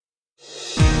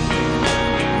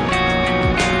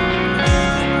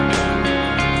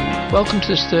Welcome to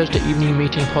this Thursday evening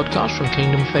meeting podcast from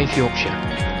Kingdom Faith Yorkshire.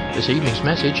 This evening's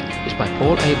message is by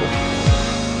Paul Abel.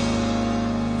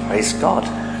 Praise God.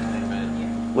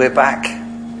 We're back.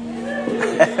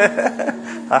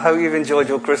 I hope you've enjoyed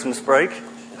your Christmas break.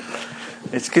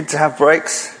 It's good to have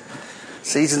breaks.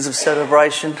 Seasons of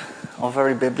celebration are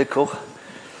very biblical.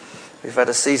 We've had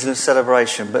a season of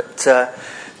celebration, but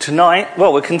tonight,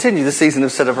 well, we'll continue the season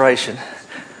of celebration.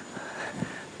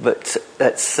 But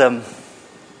let's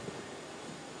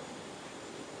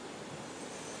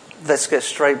get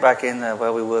straight back in there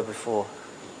where we were before.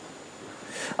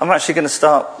 I'm actually going to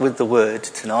start with the word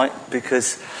tonight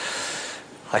because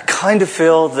I kind of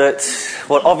feel that,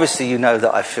 well, obviously you know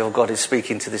that I feel God is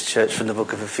speaking to this church from the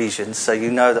book of Ephesians. So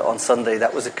you know that on Sunday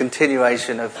that was a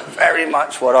continuation of very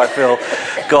much what I feel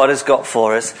God has got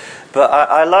for us. But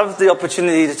I love the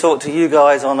opportunity to talk to you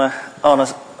guys on a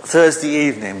Thursday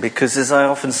evening because, as I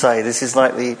often say, this is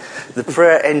like the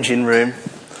prayer engine room.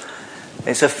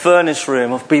 It's a furnace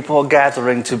room of people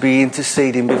gathering to be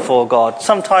interceding before God.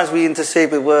 Sometimes we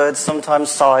intercede with words, sometimes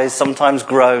sighs, sometimes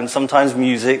groans, sometimes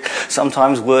music,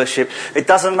 sometimes worship. It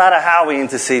doesn't matter how we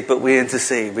intercede, but we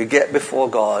intercede. We get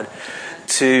before God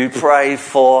to pray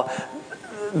for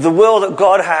the will that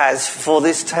God has for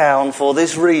this town, for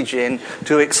this region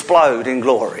to explode in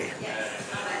glory.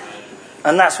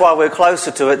 And that's why we're closer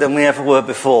to it than we ever were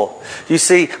before. You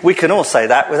see, we can all say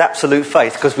that with absolute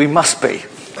faith because we must be.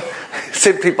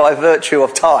 Simply by virtue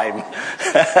of time.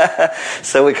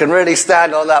 So we can really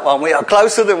stand on that one. We are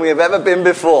closer than we have ever been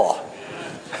before.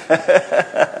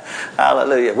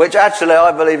 Hallelujah. Which actually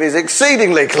I believe is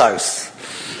exceedingly close.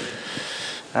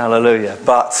 Hallelujah.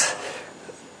 But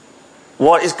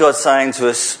what is God saying to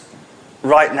us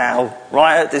right now,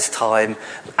 right at this time,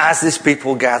 as this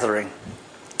people gathering?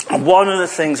 And one of the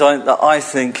things that I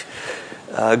think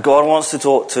God wants to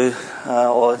talk to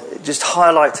or just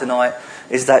highlight tonight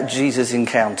is that Jesus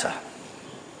encounter,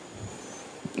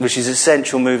 which is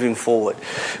essential moving forward.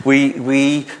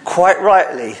 We quite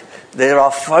rightly, there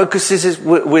are focuses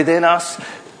within us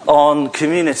on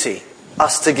community,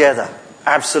 us together,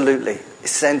 absolutely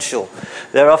essential.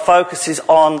 There are focuses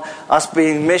on us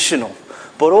being missional,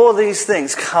 but all these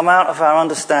things come out of our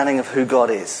understanding of who God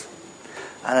is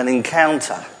and an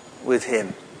encounter with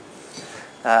Him.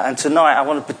 And tonight I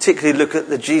want to particularly look at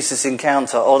the Jesus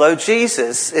encounter. Although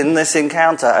Jesus, in this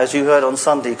encounter, as you heard on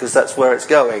Sunday, because that's where it's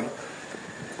going,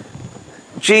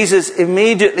 Jesus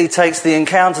immediately takes the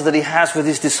encounter that he has with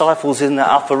his disciples in the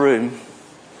upper room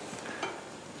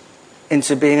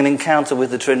into being an encounter with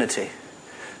the Trinity.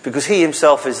 Because he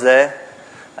himself is there,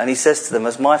 and he says to them,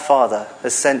 as my Father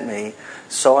has sent me,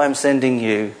 so I am sending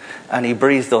you. And he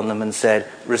breathed on them and said,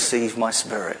 receive my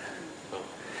Spirit.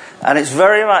 And it's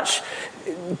very much...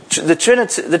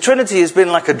 The Trinity has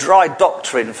been like a dry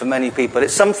doctrine for many people.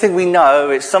 It's something we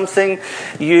know, it's something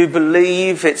you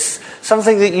believe, it's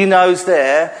something that you know is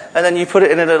there, and then you put it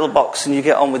in a little box and you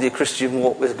get on with your Christian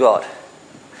walk with God.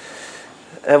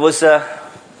 There was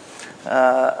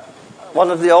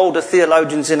one of the older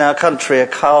theologians in our country,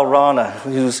 Karl Rahner,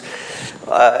 who's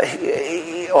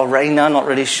or Rayner, not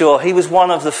really sure. He was one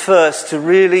of the first to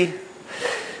really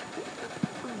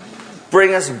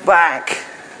bring us back.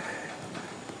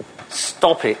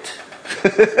 Stop it.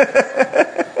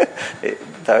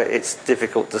 Though it's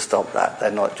difficult to stop that.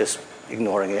 They're not just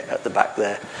ignoring it at the back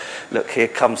there. Look, here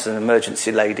comes an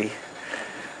emergency lady.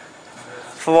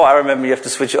 From what I remember, you have to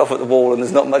switch it off at the wall and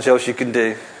there's not much else you can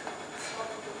do.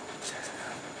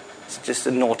 It's just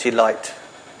a naughty light.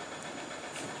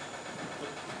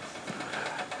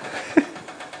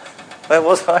 Where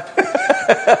was I?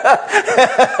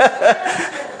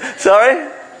 Sorry?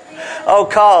 Oh,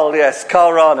 Karl, yes,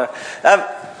 Karl Rahner.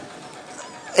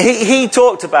 He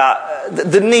talked about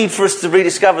the need for us to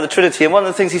rediscover the Trinity. And one of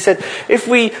the things he said, if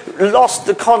we lost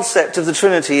the concept of the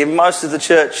Trinity in most of the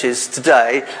churches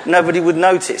today, nobody would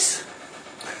notice.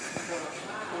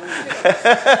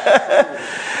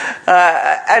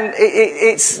 And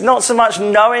it's not so much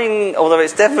knowing, although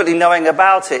it's definitely knowing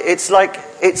about it. It's like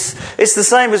it's the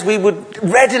same as we would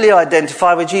readily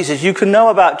identify with Jesus. You can know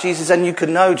about Jesus and you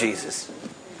can know Jesus.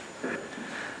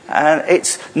 And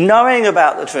it's knowing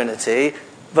about the Trinity,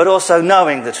 but also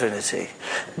knowing the Trinity.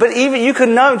 But even you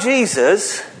can know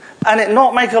Jesus and it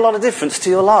not make a lot of difference to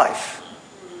your life.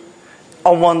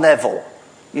 On one level.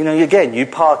 You know, again, you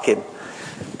park him.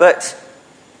 But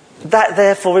that,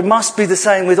 therefore, it must be the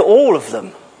same with all of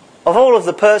them. Of all of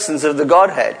the persons of the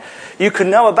Godhead. You can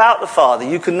know about the Father,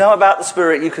 you can know about the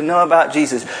Spirit, you can know about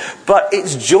Jesus. But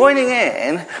it's joining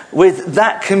in with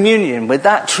that communion, with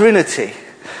that Trinity,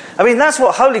 I mean, that's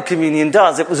what Holy Communion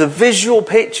does. It was a visual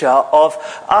picture of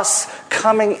us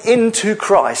coming into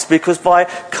Christ, because by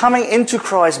coming into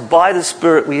Christ by the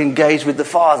Spirit, we engage with the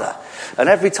Father. And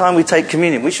every time we take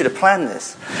communion, we should have planned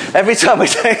this. Every time we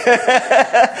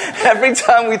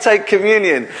take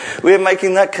communion, we are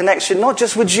making that connection not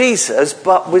just with Jesus,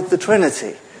 but with the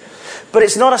Trinity. But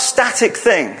it's not a static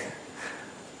thing.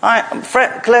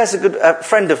 Claire's a good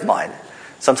friend of mine.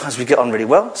 Sometimes we get on really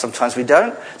well, sometimes we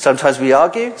don't. Sometimes we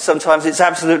argue, sometimes it's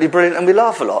absolutely brilliant and we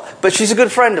laugh a lot. But she's a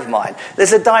good friend of mine.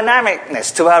 There's a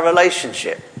dynamicness to our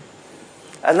relationship.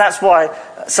 And that's why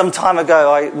some time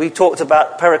ago we talked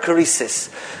about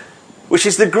perichoresis, which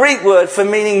is the Greek word for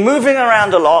meaning moving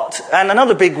around a lot, and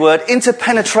another big word,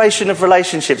 interpenetration of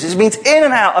relationships. It means in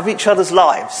and out of each other's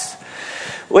lives,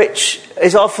 which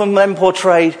is often then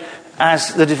portrayed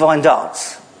as the divine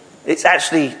dance. It's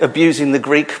actually abusing the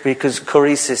Greek, because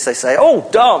choresis, they say, oh,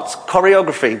 dance,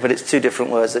 choreography, but it's two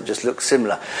different words that just look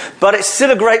similar. But it's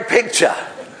still a great picture.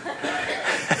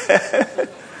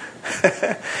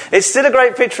 It's still a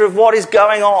great picture of what is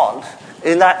going on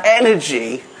in that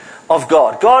energy of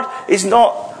God. God is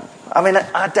not, I mean,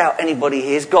 I doubt anybody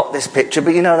here has got this picture,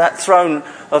 but you know that throne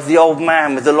of the old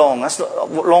man with the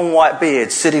long white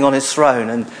beard sitting on his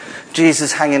throne, and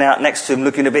Jesus hanging out next to him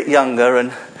looking a bit younger,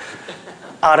 and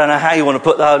I don't know how you want to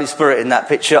put the Holy Spirit in that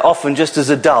picture, often just as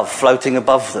a dove floating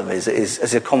above them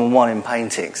is a common one in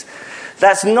paintings.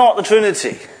 That's not the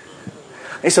Trinity.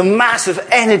 It's a massive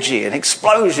energy and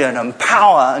explosion and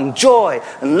power and joy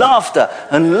and laughter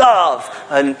and love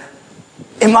and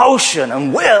emotion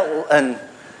and will and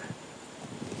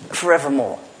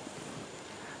forevermore.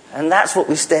 And that's what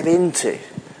we step into.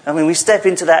 I mean, we step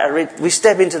into that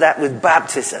with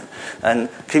baptism, and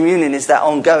communion is that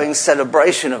ongoing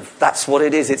celebration of that's what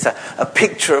it is. It's a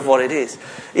picture of what it is.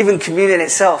 Even communion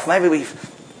itself, maybe we've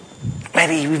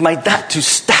made that too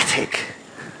static.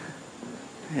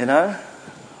 You know,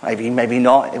 maybe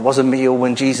not. It was a meal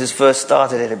when Jesus first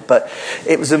started it, but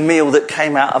it was a meal that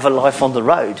came out of a life on the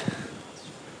road.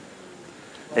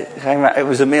 It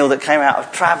was a meal that came out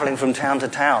of travelling from town to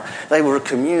town. They were a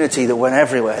community that went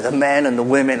everywhere, the men and the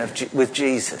women with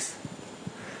Jesus.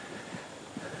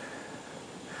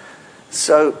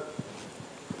 So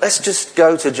let's just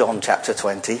go to John chapter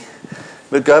 20.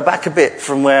 We'll go back a bit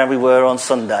from where we were on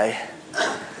Sunday.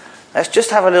 Let's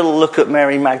just have a little look at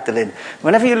Mary Magdalene.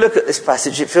 Whenever you look at this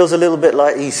passage, it feels a little bit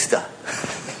like Easter.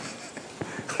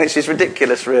 Which is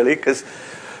ridiculous, really, because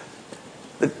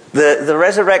the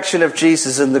resurrection of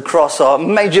Jesus and the cross are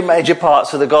major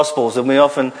parts of the Gospels, and we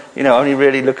often, only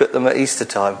really look at them at Easter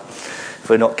time if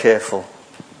we're not careful.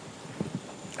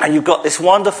 And you've got this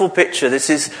wonderful picture. This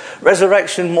is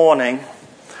resurrection morning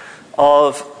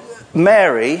of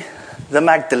Mary, the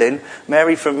Magdalene,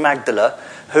 Mary from Magdala,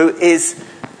 who is,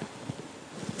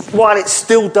 while it's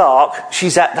still dark,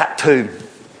 she's at that tomb.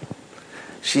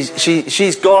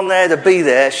 She's gone there to be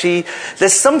there.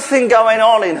 There's something going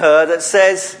on in her that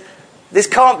says, this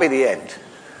can't be the end.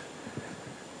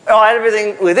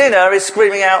 Everything within her is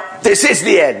screaming out, this is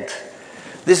the end.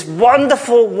 This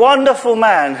wonderful, wonderful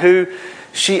man who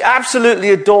she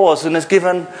absolutely adores and has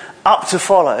given up to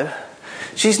follow.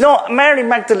 Mary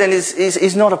Magdalene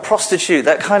is not a prostitute.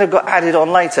 That kind of got added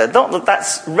on later. Not that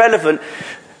that's relevant.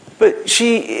 But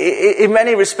she, in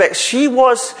many respects, she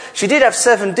did have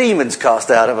 7 demons cast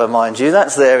out of her, mind you.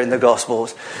 That's there in the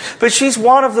Gospels. But she's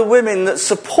one of the women that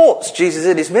supports Jesus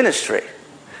in his ministry.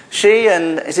 She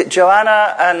and, is it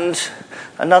Joanna and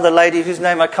another lady whose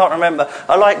name I can't remember,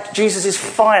 are like Jesus'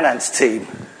 finance team.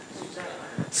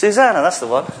 Susanna, that's the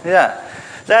one, yeah.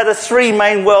 They're the 3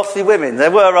 main wealthy women.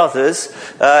 There were others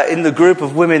in the group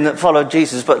of women that followed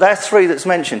Jesus, but they're 3 that's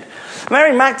mentioned.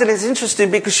 Mary Magdalene is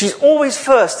interesting because she's always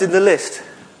first in the list.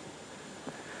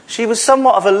 She was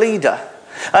somewhat of a leader.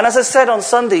 And as I said on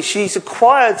Sunday, she's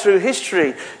acquired through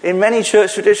history in many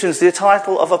church traditions the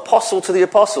title of Apostle to the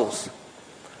Apostles.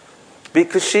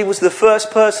 Because she was the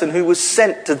first person who was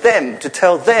sent to them to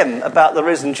tell them about the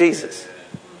risen Jesus.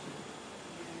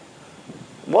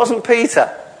 It wasn't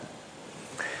Peter.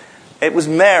 It was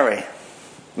Mary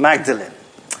Magdalene.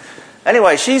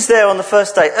 Anyway, she's there on the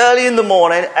first day, early in the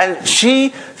morning, and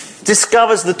she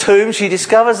discovers the tomb. She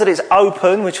discovers that it's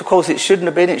open, which of course it shouldn't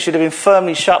have been. It should have been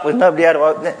firmly shut with nobody had to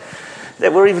open it.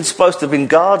 There were even supposed to have been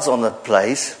guards on the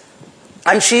place.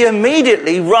 And she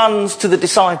immediately runs to the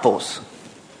disciples.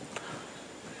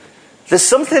 There's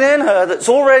something in her that's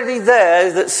already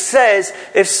there that says,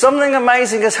 if something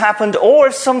amazing has happened or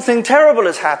if something terrible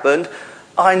has happened,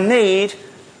 I need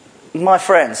my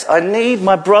friends. I need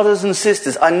my brothers and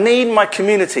sisters. I need my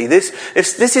community.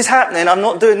 If this is happening, I'm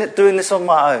not doing this on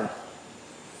my own.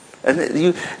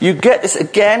 And you get this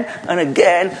again and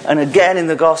again and again in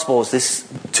the Gospels,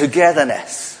 this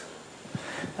togetherness.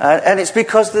 And it's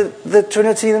because the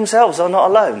Trinity themselves are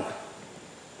not alone.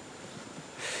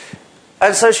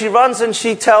 And so she runs and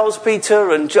she tells Peter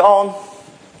and John.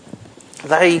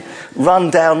 They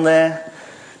run down there.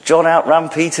 John outran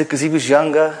Peter because he was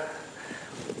younger.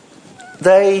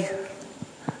 They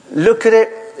look at it.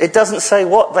 It doesn't say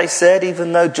what they said,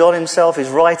 even though John himself is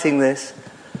writing this.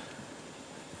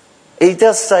 He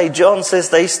does say, John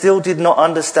says, they still did not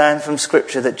understand from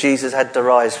Scripture that Jesus had to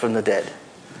rise from the dead.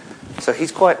 So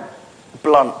he's quite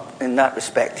blunt in that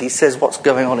respect. He says what's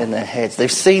going on in their heads.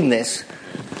 They've seen this,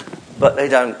 but they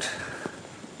don't.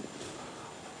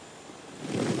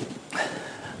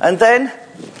 And then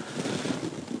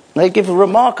they give a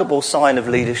remarkable sign of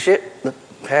leadership, the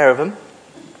pair of them,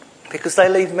 because they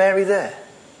leave Mary there,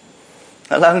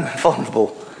 alone and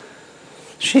vulnerable.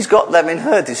 She's got them in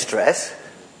her distress.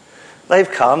 They've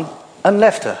come and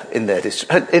left her in her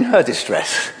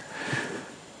distress.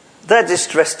 They're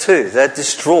distressed too. They're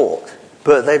distraught,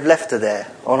 but they've left her there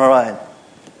on her own.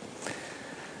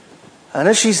 And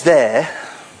as she's there,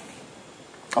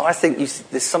 I think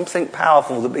there's something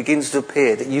powerful that begins to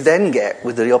appear that you then get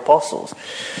with the apostles.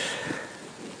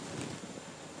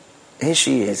 Here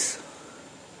she is.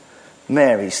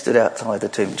 Mary stood outside the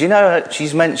tomb. Do you know that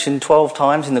she's mentioned 12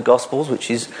 times in the Gospels,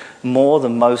 which is more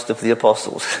than most of the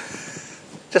apostles?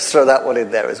 Just throw that one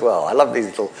in there as well. I love these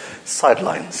little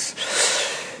sidelines.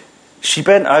 She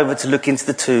bent over to look into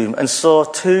the tomb and saw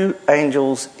 2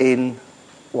 angels in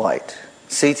white,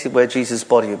 seated where Jesus'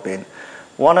 body had been,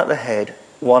 one at the head,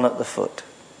 one at the foot.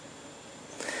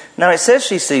 Now it says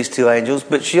she sees 2 angels,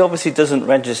 but she obviously doesn't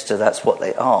register that's what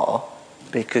they are,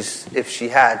 because if she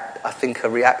had, I think her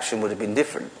reaction would have been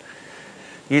different.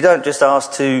 You don't just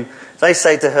ask they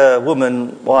say to her,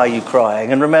 woman, why are you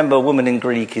crying? And remember, woman in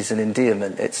Greek is an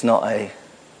endearment. It's not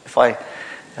if I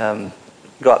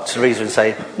go up to Teresa and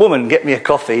say, woman, get me a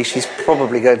coffee, she's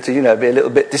probably going to, be a little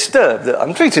bit disturbed that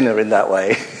I'm treating her in that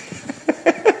way.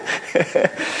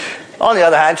 On the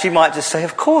other hand, she might just say,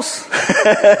 of course.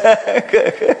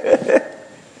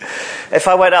 If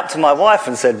I went up to my wife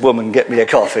and said, woman, get me a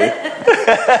coffee,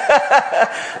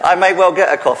 I may well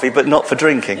get a coffee, but not for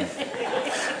drinking.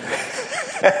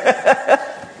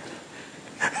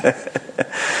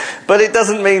 But it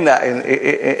doesn't mean that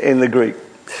in the Greek.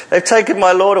 They've taken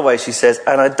my Lord away, she says,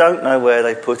 and I don't know where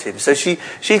they put him. So she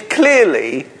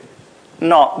clearly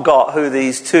not got who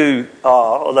these 2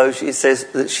 are, although it says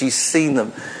that she's seen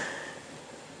them.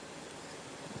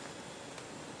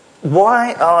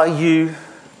 Why are you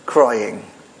crying?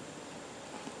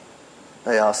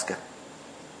 They ask her.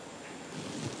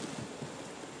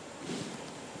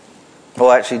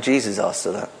 Well, actually, Jesus asked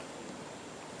her that.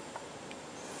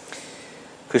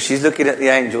 Because she's looking at the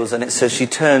angels, and it says she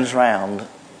turns round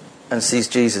and sees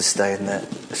Jesus standing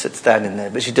there,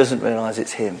 but she doesn't realise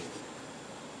it's him.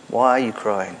 Why are you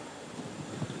crying?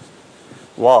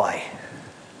 Why?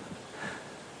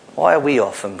 Why are we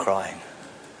often crying?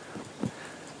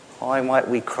 Why might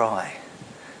we cry?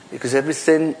 Because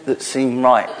everything that seemed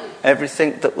right,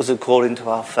 everything that was according to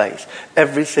our faith,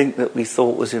 everything that we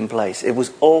thought was in place, it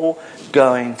was all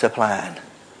going to plan.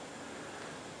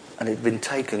 And it had been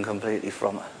taken completely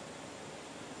from her.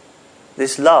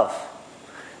 This love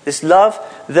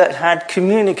that had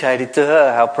communicated to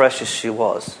her how precious she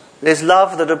was. This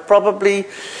love that had probably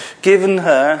given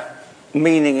her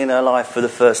meaning in her life for the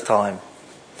first time.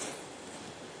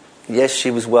 Yes, she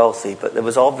was wealthy, but there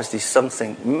was obviously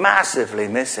something massively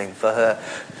missing for her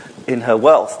in her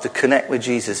wealth to connect with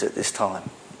Jesus at this time.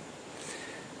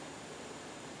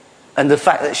 And the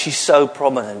fact that she's so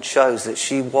prominent shows that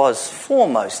she was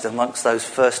foremost amongst those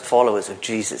first followers of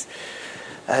Jesus.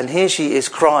 And here she is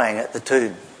crying at the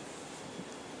tomb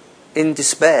in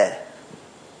despair.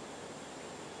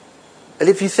 And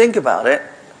if you think about it,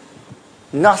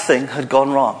 nothing had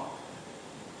gone wrong.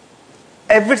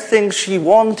 Everything she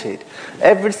wanted,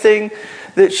 everything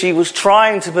that she was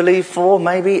trying to believe for,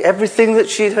 maybe everything that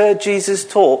she'd heard Jesus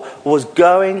taught was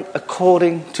going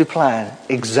according to plan,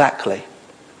 exactly.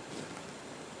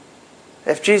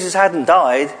 If Jesus hadn't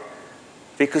died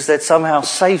because they'd somehow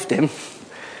saved him,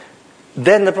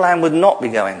 then the plan would not be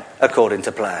going according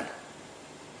to plan.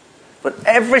 But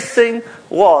everything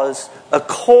was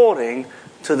according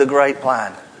to the great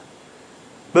plan.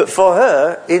 But for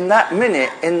her, in that minute,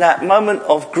 in that moment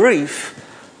of grief,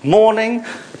 mourning,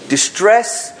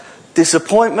 distress,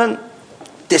 disappointment,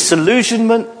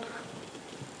 disillusionment,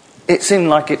 it seemed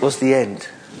like it was the end.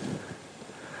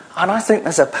 And I think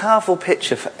there's a powerful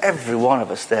picture for every one of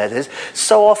us there. There's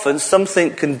so often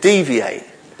something can deviate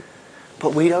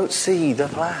but we don't see the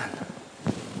plan.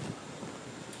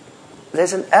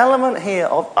 There's an element here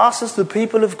of us as the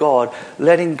people of God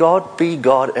letting God be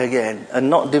God again and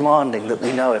not demanding that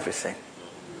we know everything.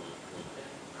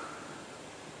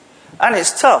 And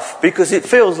it's tough because it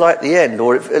feels like the end,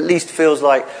 or it at least feels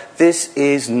like this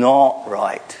is not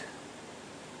right.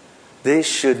 This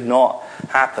should not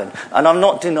happen. And I'm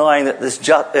not denying that there's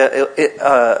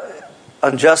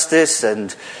injustice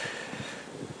and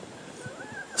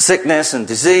sickness and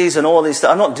disease and all these things.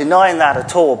 I'm not denying that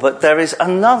at all. But there is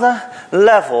another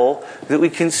level that we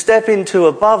can step into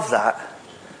above that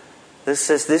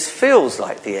says this feels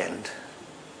like the end.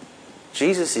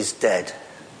 Jesus is dead.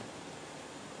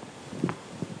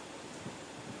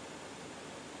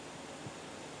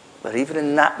 But even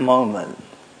in that moment,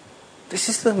 this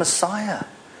is the Messiah.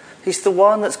 He's the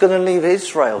one that's going to lead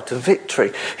Israel to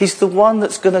victory. He's the one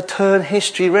that's going to turn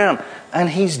history around. And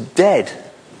he's dead.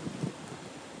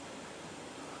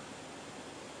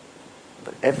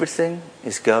 But everything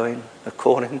is going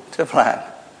according to plan.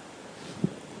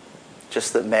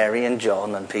 Just that Mary and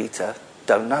John and Peter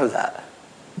don't know that.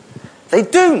 They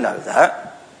do know that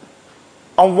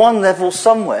on one level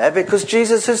somewhere because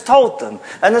Jesus has told them.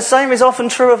 And the same is often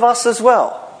true of us as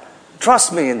well.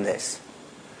 Trust me in this.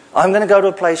 I'm going to go to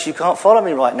a place you can't follow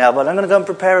me right now, but I'm going to go and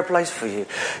prepare a place for you.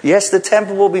 Yes, the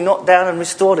temple will be knocked down and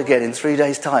restored again in 3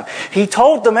 days' time. He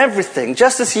told them everything,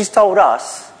 just as he's told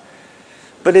us.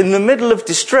 But in the middle of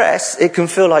distress, it can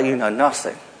feel like you know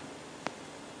nothing.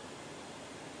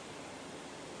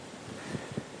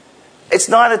 It's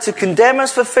neither to condemn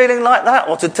us for feeling like that,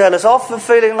 or to tell us off for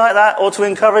feeling like that, or to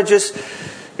encourage us,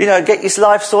 get your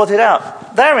life sorted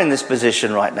out. They're in this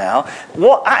position right now.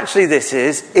 What actually this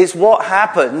is what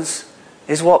happens,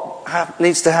 is what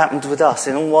needs to happen with us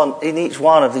in each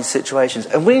one of these situations.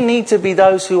 And we need to be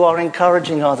those who are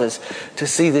encouraging others to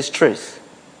see this truth.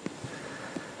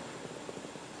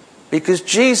 Because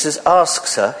Jesus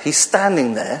asks her, he's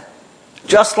standing there,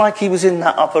 just like he was in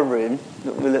that upper room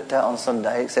that we looked at on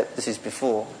Sunday, except this is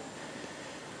before.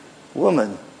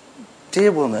 Woman,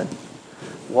 dear woman,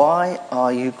 why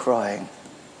are you crying?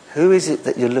 Who is it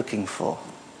that you're looking for?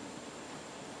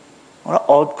 What an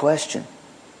odd question.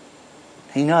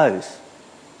 He knows.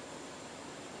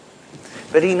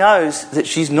 But he knows that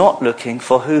she's not looking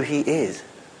for who he is.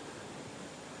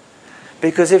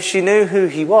 Because if she knew who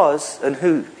he was and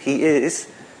who he is,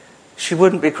 she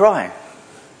wouldn't be crying.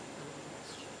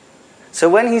 So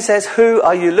when he says, who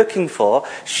are you looking for?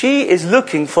 She is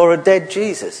looking for a dead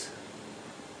Jesus.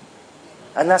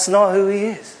 And that's not who he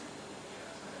is.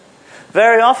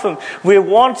 Very often we're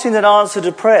wanting an answer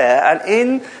to prayer, and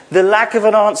in the lack of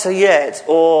an answer yet,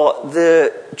 or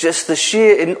the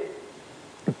sheer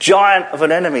giant of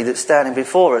an enemy that's standing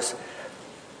before us,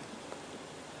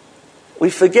 we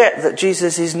forget that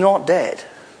Jesus is not dead.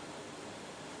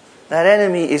 That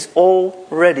enemy is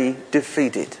already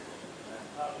defeated.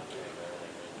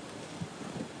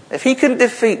 If he can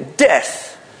defeat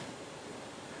death,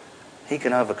 he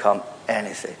can overcome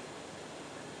anything.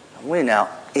 And we're now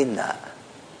in that.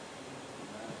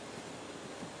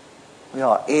 We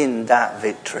are in that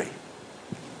victory.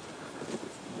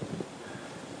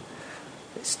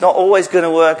 It's not always going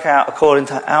to work out according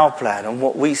to our plan and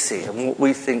what we see and what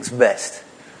we think's best.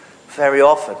 Very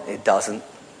often it doesn't.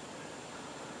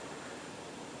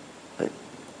 But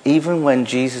even when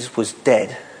Jesus was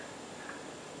dead,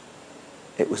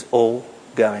 it was all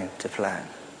going to plan.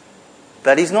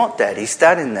 But he's not dead, he's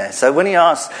standing there. So when he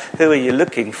asks, who are you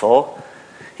looking for?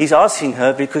 He's asking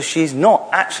her because she's not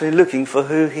actually looking for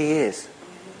who he is.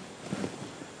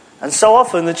 And so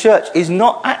often the church is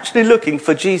not actually looking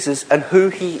for Jesus and who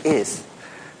he is.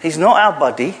 He's not our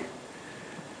buddy.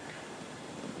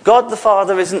 God the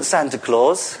Father isn't Santa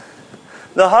Claus.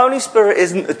 The Holy Spirit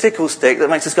isn't a tickle stick that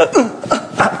makes us go,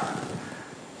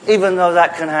 even though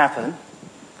that can happen.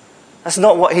 That's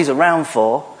not what he's around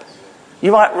for.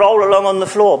 You might roll along on the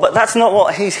floor, but that's not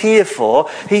what he's here for.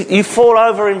 You fall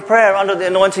over in prayer under the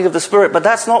anointing of the Spirit, but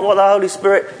that's not what the Holy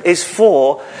Spirit is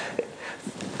for.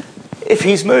 If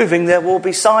he's moving, there will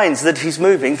be signs that he's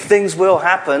moving. Things will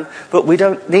happen, but we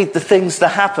don't need the things to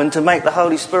happen to make the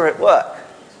Holy Spirit work.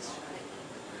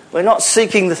 We're not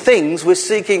seeking the things, we're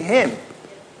seeking him.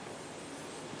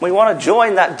 We want to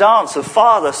join that dance of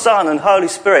Father, Son, and Holy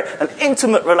Spirit, an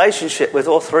intimate relationship with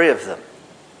all three of them.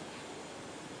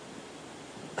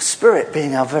 A Spirit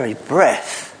being our very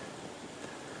breath.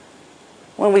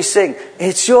 When we sing,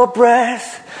 it's your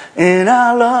breath in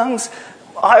our lungs,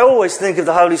 I always think of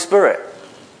the Holy Spirit,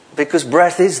 because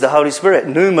breath is the Holy Spirit.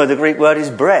 Pneuma, the Greek word, is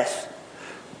breath.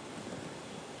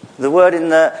 The word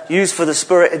used for the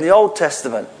Spirit in the Old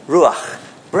Testament, ruach,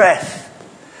 breath.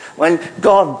 When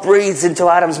God breathes into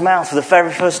Adam's mouth for the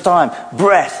very first time,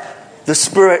 breath, the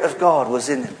Spirit of God was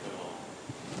in him.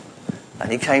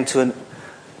 And he came to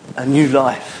a new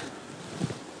life.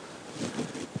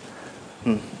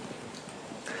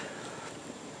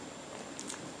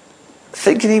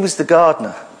 Thinking he was the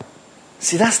gardener.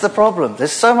 See, that's the problem.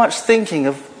 There's so much thinking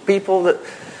of people that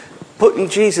putting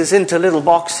Jesus into little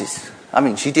boxes. I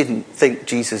mean, she didn't think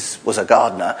Jesus was a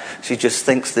gardener. She just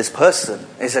thinks this person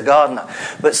is a gardener.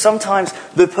 But sometimes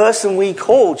the person we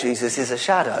call Jesus is a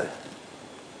shadow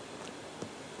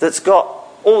that's got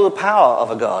all the power of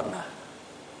a gardener.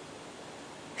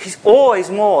 He's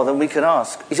always more than we can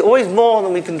ask. He's always more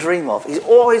than we can dream of. He's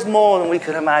always more than we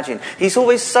can imagine. He's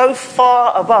always so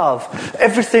far above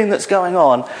everything that's going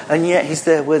on, and yet he's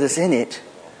there with us in it.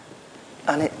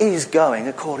 And it is going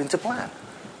according to plan.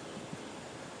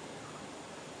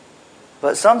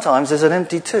 But sometimes there's an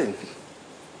empty tomb,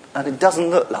 and it doesn't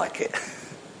look like it.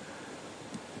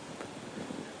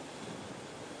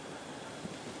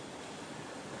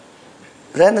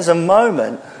 Then there's a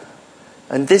moment,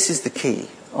 and this is the key,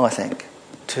 I think,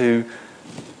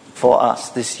 for us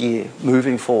this year,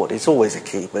 moving forward. It's always a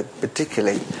key, but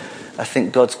particularly I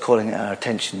think God's calling our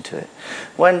attention to it.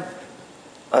 When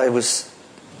I was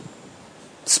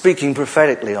speaking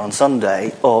prophetically on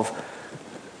Sunday of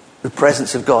the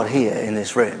presence of God here in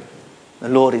this room, the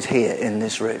Lord is here in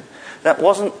this room, that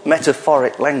wasn't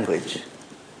metaphoric language.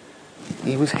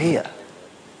 He was here.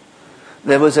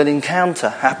 There was an encounter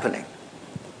happening.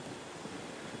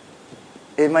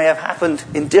 It may have happened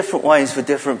in different ways for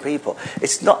different people.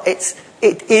 It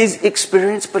is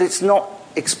experience, but it's not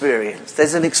experience.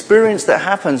 There's an experience that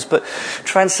happens, but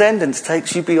transcendence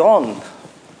takes you beyond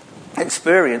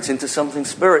experience into something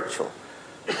spiritual.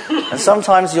 And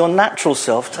sometimes your natural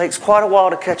self takes quite a while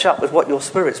to catch up with what your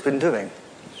spirit's been doing.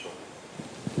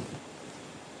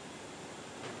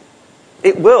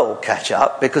 It will catch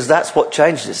up because that's what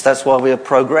changes us. That's why we are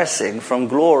progressing from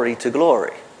glory to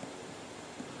glory.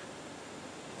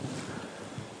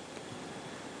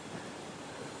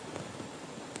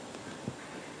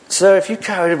 So if you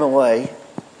carried him away,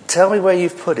 tell me where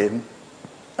you've put him,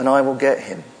 and I will get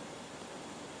him.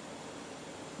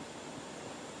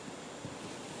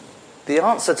 The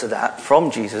answer to that from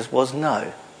Jesus was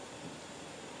no.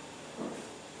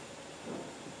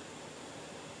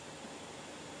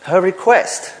 Her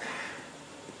request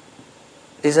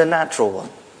is a natural one.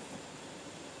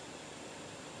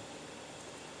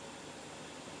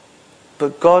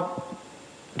 But God,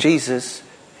 Jesus,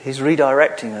 He's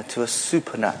redirecting her to a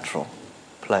supernatural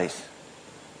place.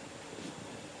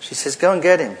 She says, go and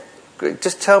get him.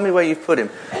 Just tell me where you've put him.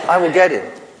 I will get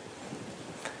him.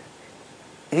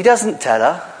 He doesn't tell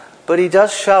her, but he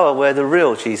does show her where the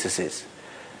real Jesus is.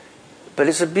 But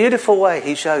it's a beautiful way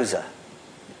he shows her.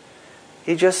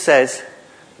 He just says,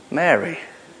 Mary.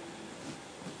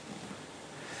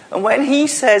 And when he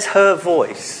says her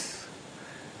voice,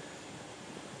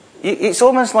 it's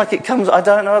almost like it comes, I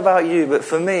don't know about you, but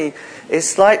for me,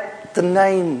 it's like the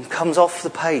name comes off the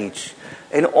page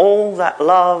in all that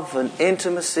love and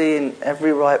intimacy in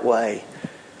every right way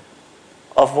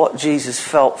of what Jesus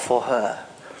felt for her.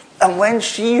 And when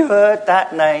she heard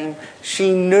that name,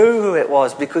 she knew who it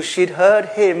was because she'd heard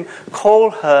him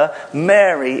call her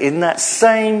Mary in that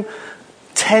same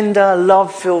tender,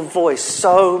 love-filled voice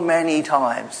so many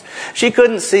times. She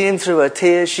couldn't see him through her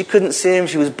tears. She couldn't see him.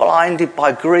 She was blinded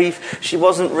by grief. She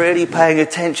wasn't really paying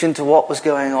attention to what was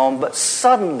going on. But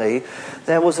suddenly,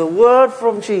 there was a word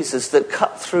from Jesus that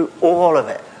cut through all of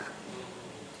it.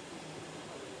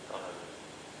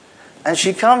 And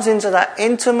she comes into that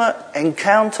intimate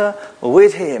encounter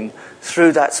with him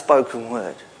through that spoken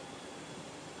word.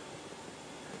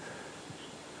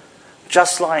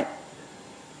 Just like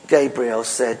Gabriel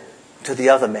said to the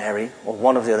other Mary, or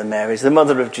one of the other Marys, the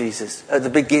mother of Jesus, at the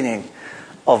beginning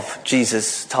of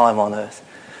Jesus' time on earth.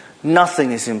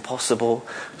 Nothing is impossible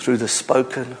through the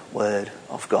spoken word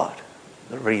of God,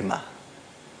 the Rhema.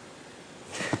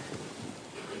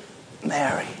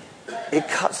 Mary, it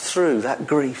cuts through that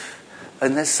grief.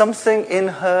 And there's something in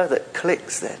her that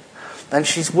clicks then. And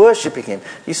she's worshipping him.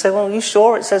 You say, well, are you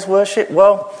sure it says worship?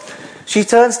 Well, she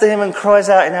turns to him and cries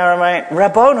out in Aramaic,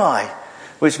 Rabboni,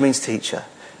 which means teacher.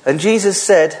 And Jesus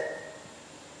said,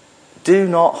 do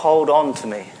not hold on to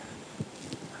me.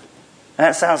 And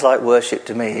that sounds like worship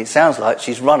to me. It sounds like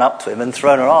she's run up to him and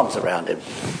thrown her arms around him.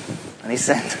 And he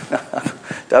said,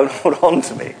 don't hold on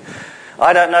to me.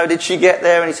 I don't know, did she get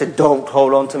there and he said, don't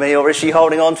hold on to me? Or is she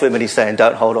holding on to him and he's saying,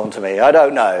 don't hold on to me? I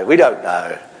don't know. We don't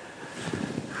know.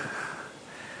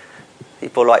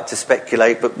 People like to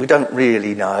speculate, but we don't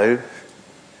really know.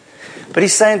 But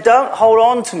he's saying, don't hold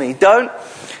on to me. Don't.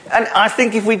 And I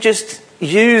think if we just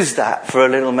use that for a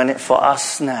little minute for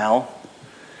us now,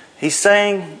 he's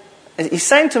saying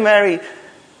to Mary,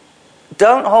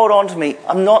 don't hold on to me.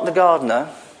 I'm not the gardener.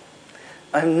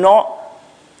 I'm not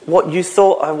what you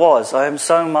thought I was. I am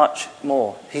so much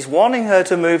more. He's wanting her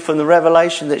to move from the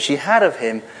revelation that she had of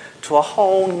him to a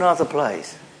whole nother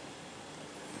place.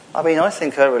 I mean, I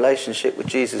think her relationship with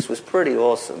Jesus was pretty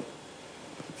awesome.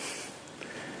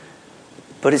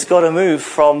 But it's got to move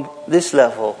from this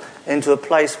level into a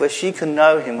place where she can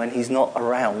know him when he's not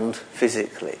around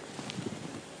physically.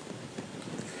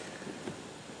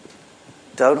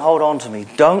 Don't hold on to me.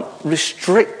 Don't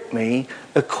restrict me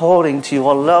according to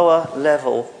your lower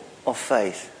level of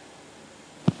faith.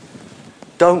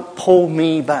 Don't pull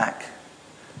me back.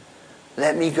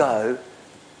 Let me go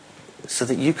so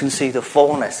that you can see the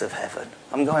fullness of heaven.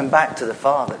 I'm going back to the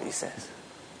Father, he says.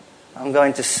 I'm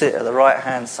going to sit at the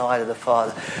right-hand side of the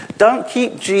Father. Don't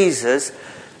keep Jesus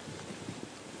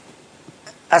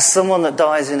as someone that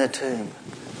dies in a tomb.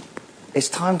 It's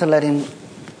time to let him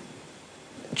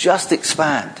just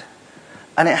expand.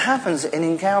 And it happens in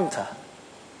encounter.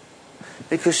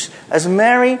 Because as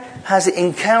Mary has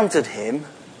encountered him,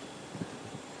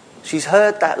 she's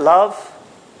heard that love,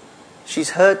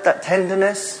 she's heard that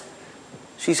tenderness,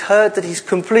 she's heard that he's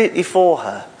completely for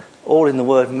her, all in the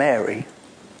word Mary.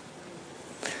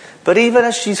 But even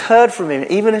as she's heard from him,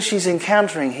 even as she's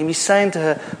encountering him, he's saying to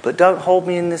her, but don't hold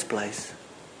me in this place.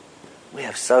 We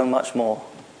have so much more.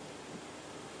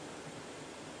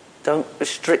 Don't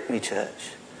restrict me,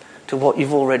 church, to what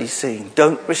you've already seen.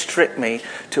 Don't restrict me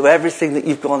to everything that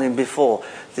you've gone in before.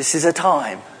 This is a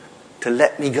time to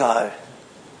let me go.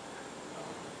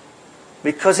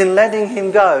 Because in letting him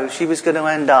go, she was going to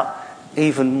end up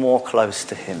even more close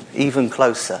to him, even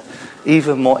closer,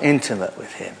 even more intimate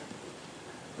with him.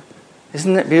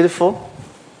 Isn't it beautiful?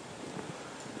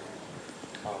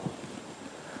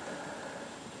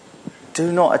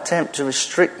 Do not attempt to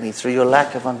restrict me through your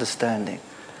lack of understanding.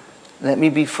 Let me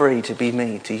be free to be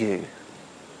me to you.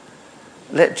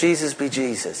 Let Jesus be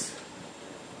Jesus.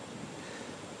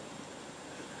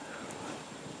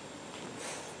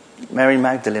 Mary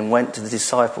Magdalene went to the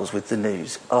disciples with the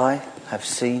news, I have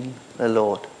seen the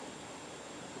Lord.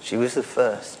 She was the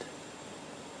first.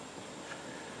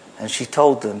 And she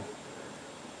told them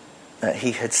that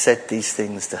he had said these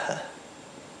things to her.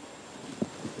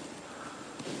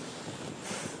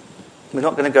 We're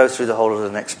not going to go through the whole of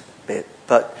the next bit,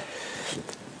 but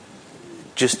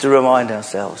just to remind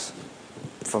ourselves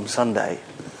from Sunday,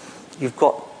 you've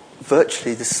got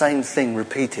virtually the same thing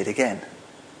repeated again.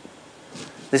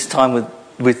 This time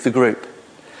with the group.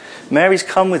 Mary's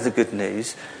come with the good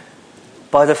news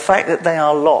by the fact that they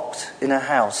are locked in a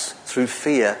house through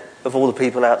fear of all the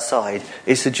people outside.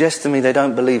 It suggests to me they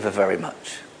don't believe her very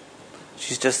much.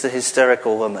 She's just a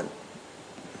hysterical woman.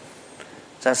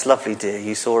 That's lovely, dear.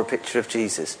 You saw a picture of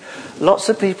Jesus. Lots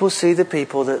of people see the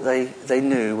people that they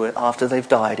knew after they've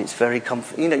died. It's very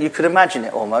comforting. You know, you could imagine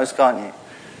it almost, can't you?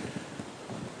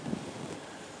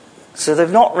 So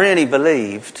they've not really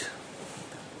believed.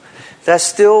 They're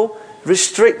still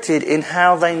restricted in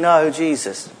how they know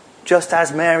Jesus, just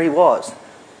as Mary was.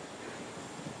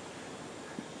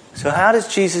 So how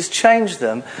does Jesus change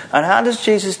them? And how does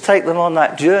Jesus take them on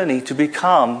that journey to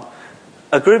become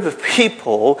a group of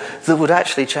people that would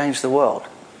actually change the world?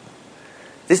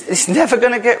 It's never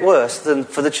going to get worse than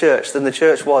the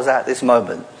church was at this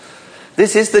moment.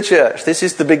 This is the church. This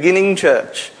is the beginning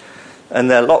church. And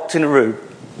they're locked in a room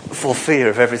for fear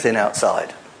of everything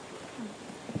outside.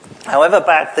 However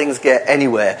bad things get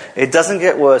anywhere, it doesn't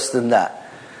get worse than that.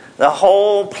 The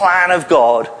whole plan of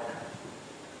God,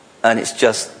 and it's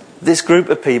just this group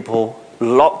of people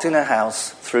locked in a house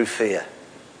through fear.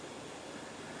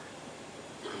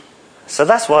 So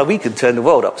that's why we can turn the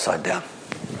world upside down.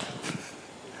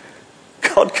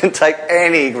 God can take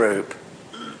any group.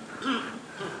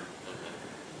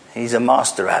 He's a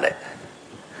master at it.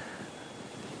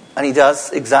 And he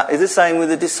does exactly the same with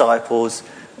the disciples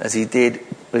as he did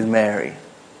with Mary.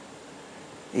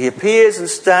 He appears and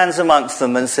stands amongst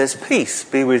them and says, peace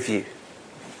be with you.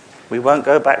 We won't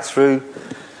go back through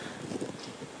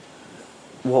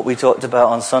what we talked about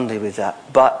on Sunday with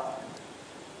that. But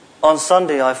on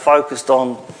Sunday I focused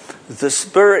on the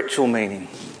spiritual meaning,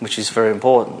 which is very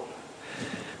important.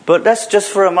 But let's just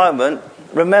for a moment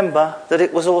remember that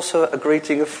it was also a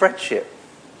greeting of friendship.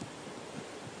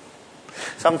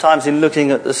 Sometimes in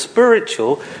looking at the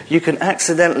spiritual, you can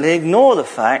accidentally ignore the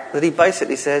fact that he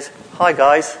basically says, hi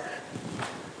guys.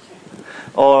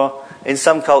 Or in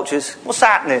some cultures, what's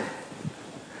happening?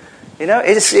 You know,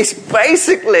 it's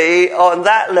basically on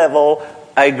that level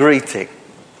a greeting.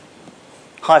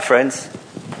 Hi friends.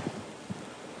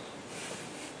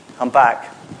 I'm back.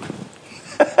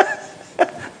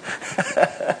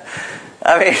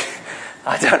 I mean,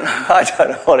 I don't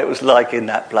know what it was like in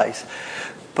that place.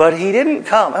 But he didn't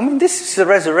come. I mean, this is the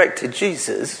resurrected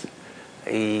Jesus.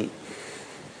 We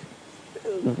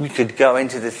could go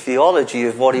into the theology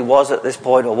of what he was at this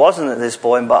point or wasn't at this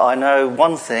point, but I know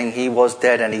one thing, he was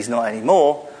dead and he's not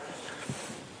anymore.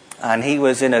 And he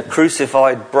was in a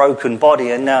crucified, broken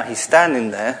body, and now he's standing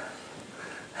there.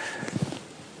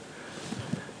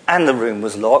 And the room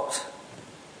was locked.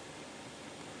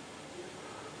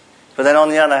 But then on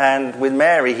the other hand, with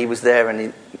Mary, he was there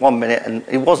and 1 minute and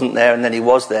he wasn't there and then he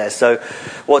was there. So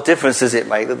what difference does it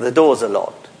make that the doors are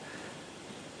locked?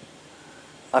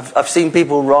 I've seen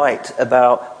people write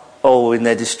about, in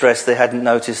their distress they hadn't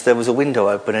noticed there was a window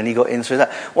open and he got in through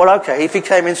that. Well, okay, if he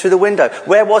came in through the window,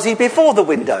 where was he before the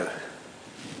window?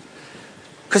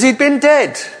 Because he'd been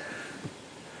dead.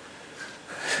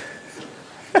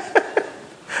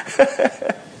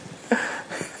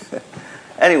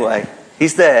 Anyway,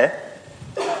 he's there.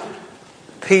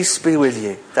 Peace be with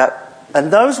you.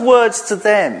 And those words to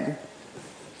them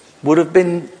would have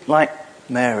been like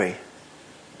Mary.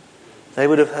 They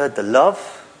would have heard the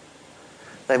love.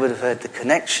 They would have heard the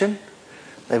connection.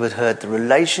 They would have heard the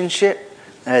relationship.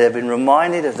 And they'd have been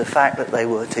reminded of the fact that they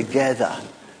were together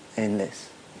in this.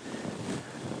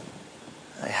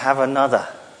 They have another,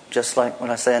 just like when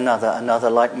I say another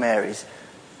like Mary's,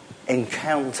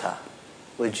 encounter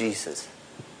with Jesus.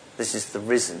 This is the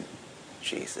risen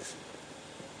Jesus.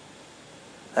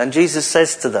 And Jesus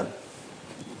says to them,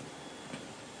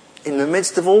 in the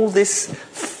midst of all this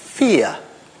fear,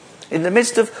 in the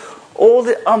midst of all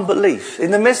the unbelief,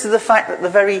 in the midst of the fact that the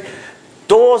very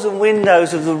doors and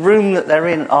windows of the room that they're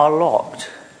in are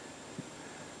locked,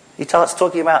 he starts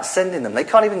talking about sending them. They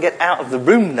can't even get out of the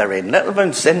room they're in, let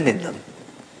alone sending them.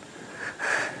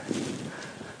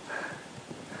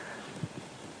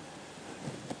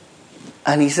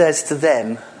 And he says to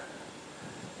them,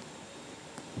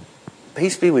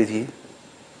 peace be with you,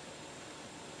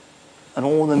 and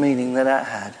all the meaning that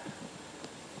had.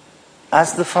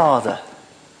 As the Father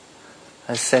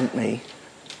has sent me,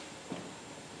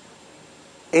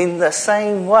 in the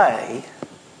same way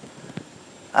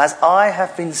as I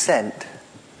have been sent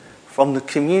from the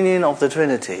communion of the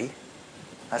Trinity,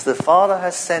 as the Father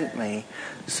has sent me,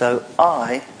 so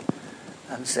I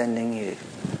am sending you.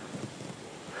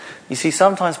 You see,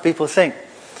 sometimes people think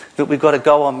that we've got to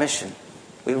go on mission.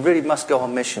 We really must go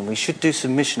on mission. We should do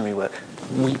some missionary work.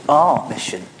 We are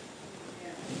mission.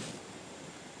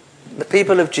 The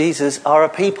people of Jesus are a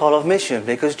people of mission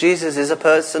because Jesus is a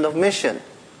person of mission.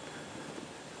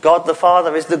 God the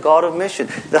Father is the God of mission.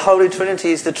 The Holy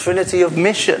Trinity is the Trinity of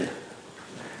mission.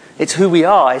 It's who we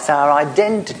are. It's our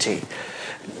identity.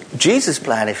 Jesus'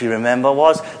 plan, if you remember,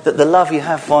 was that the love you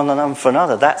have for one for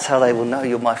another, that's how they will know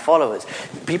you're my followers.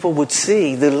 People would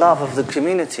see the love of the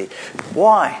community.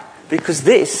 Why? Because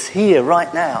this, here,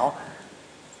 right now,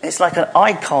 it's like an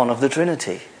icon of the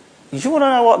Trinity. You want to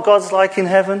know what God's like in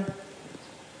heaven?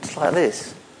 It's like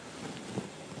this.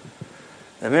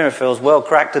 The mirror feels well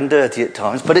cracked and dirty at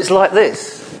times, but it's like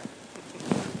this.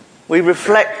 We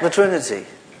reflect the Trinity.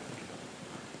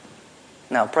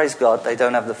 Now, praise God, they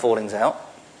don't have the fallings out.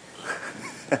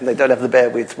 They don't have the bear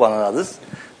with one another's.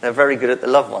 They're very good at the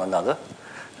love one another.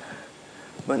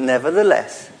 But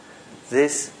nevertheless,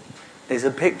 this is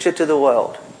a picture to the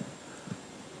world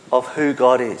of who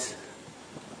God is.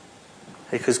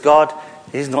 Because God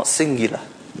is not singular.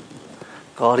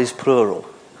 God is plural.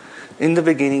 In the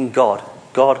beginning, God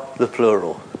the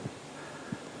plural,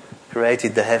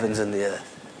 created the heavens and the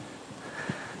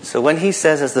earth. So when he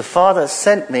says, as the Father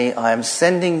sent me, I am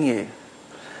sending you.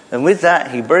 And with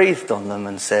that, he breathed on them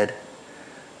and said,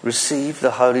 receive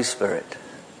the Holy Spirit.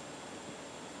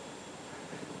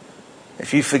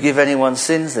 If you forgive anyone's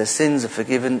sins, their sins are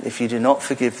forgiven. If you do not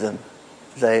forgive them,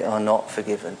 they are not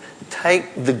forgiven.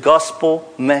 Take the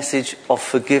gospel message of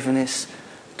forgiveness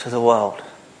to the world.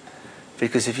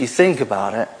 Because if you think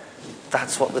about it,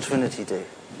 that's what the Trinity do.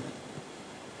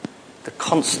 The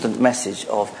constant message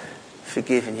of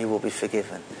forgive and you will be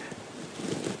forgiven.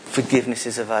 Forgiveness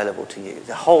is available to you.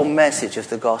 The whole message of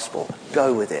the gospel.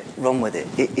 Go with it. Run with it.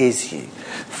 It is you.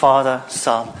 Father,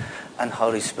 Son, and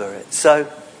Holy Spirit. So,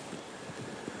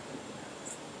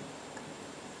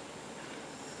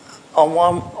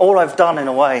 all I've done in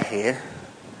a way here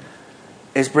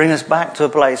is bring us back to a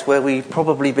place where we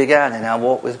probably began in our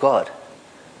walk with God.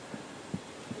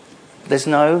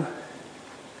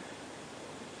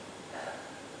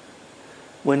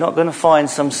 We're not going to find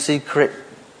some secret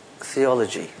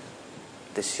theology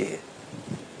this year.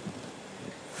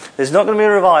 There's not going to be a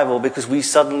revival because we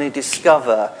suddenly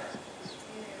discover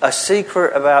a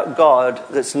secret about God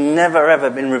that's never ever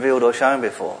been revealed or shown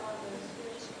before.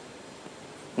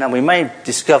 Now, we may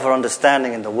discover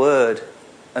understanding in the Word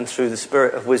and through the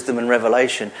Spirit of wisdom and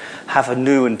revelation have a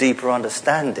new and deeper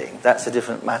understanding. That's a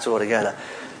different matter altogether.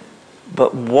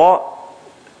 But what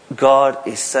God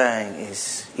is saying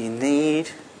is you need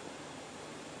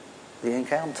the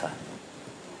encounter.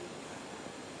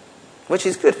 Which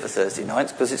is good for Thursday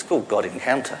nights because it's called God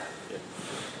Encounter.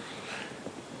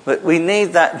 But we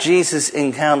need that Jesus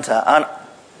encounter. And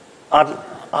I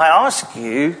ask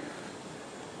you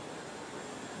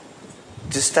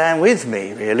to stand with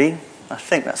me, really. I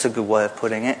think that's a good way of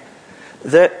putting it.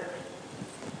 That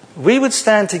we would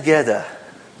stand together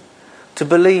to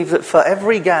believe that for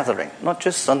every gathering, not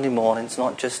just Sunday mornings,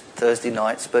 not just Thursday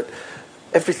nights, but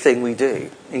everything we do,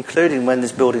 including when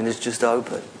this building is just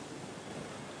open,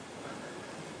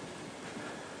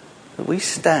 that we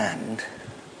stand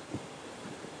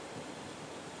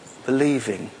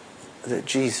believing that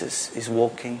Jesus is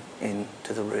walking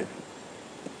into the room.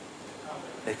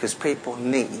 Because people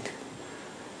need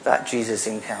that Jesus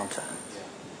encounter.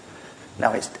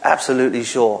 Now, it's absolutely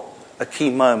sure a key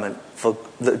moment for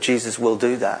that Jesus will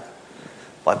do that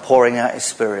by pouring out his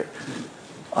Spirit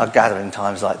at gathering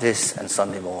times like this and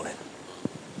Sunday morning.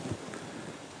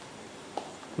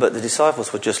 But the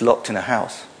disciples were just locked in a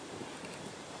house.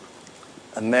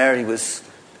 And Mary was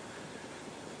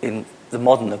in the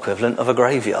modern equivalent of a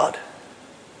graveyard.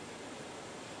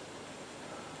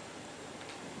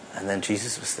 And then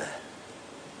Jesus was there.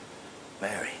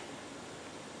 Mary.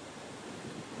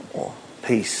 Or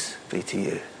peace be to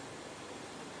you.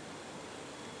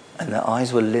 And their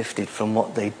eyes were lifted from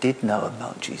what they did know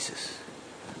about Jesus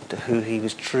to who he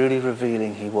was truly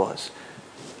revealing he was.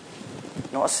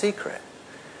 Not a secret,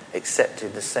 except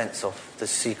in the sense of the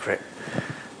secret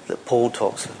that Paul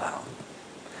talks about.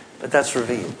 But that's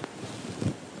revealed.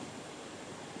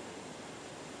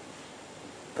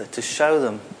 But to show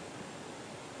them,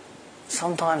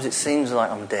 sometimes it seems like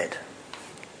I'm dead.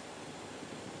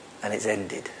 And it's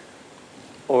ended.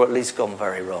 Or at least gone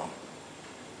very wrong.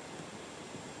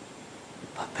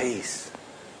 But peace.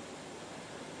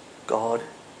 God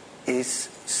is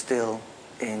still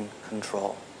in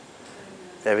control.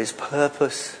 There is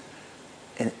purpose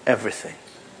in everything.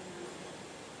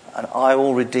 And I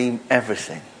will redeem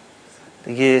everything.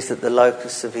 The years that the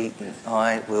locusts have eaten,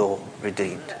 I will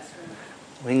redeem.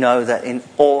 We know that in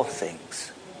all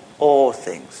things,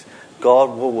 God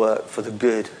will work for the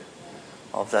good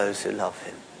of those who love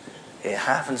him. It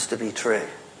happens to be true.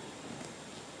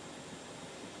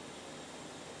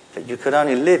 But you could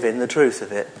only live in the truth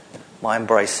of it by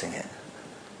embracing it.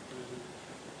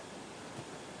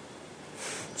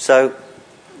 So,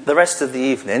 the rest of the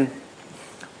evening,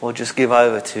 we'll just give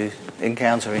over to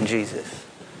encountering Jesus.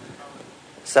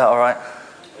 Is that all right?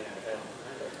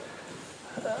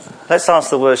 Let's ask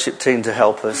the worship team to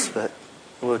help us, but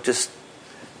we'll just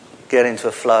get into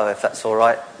a flow if that's all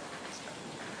right.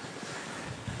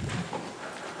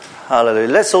 Hallelujah.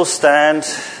 Let's all stand.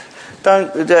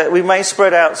 We may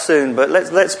spread out soon, but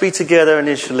let's be together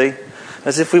initially,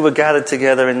 as if we were gathered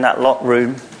together in that locked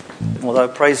room. Although,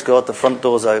 praise God, the front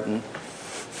door's open.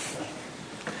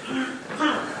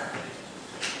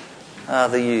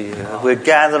 Hallelujah. We're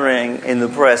gathering in the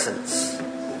presence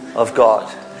of God,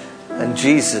 and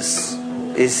Jesus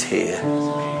is here.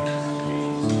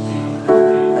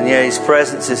 And yeah, his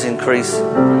presence is increasing.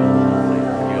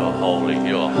 You're holy,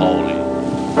 you're holy.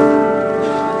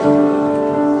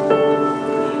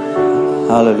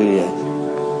 Hallelujah.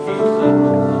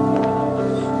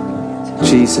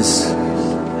 Jesus.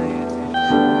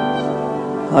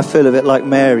 I feel a bit like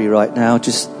Mary right now.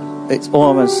 Just, it's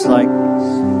almost like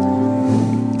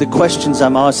the questions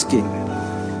I'm asking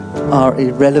are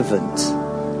irrelevant.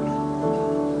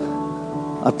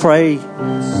 I pray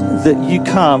that you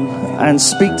come and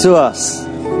speak to us,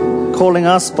 calling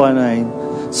us by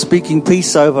name, speaking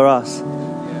peace over us,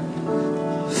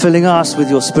 filling us with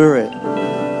your Spirit,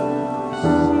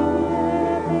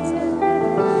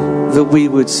 that we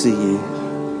would see you,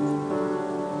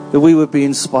 that we would be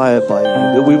inspired by you,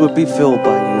 that we would be filled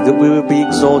by you, that we would be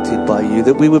exalted by you,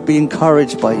 that we would be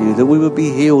encouraged by you, that we would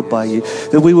be healed by you,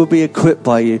 that we would be equipped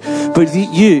by you, but that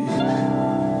you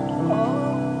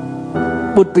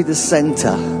would be the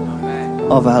center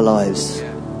of our lives.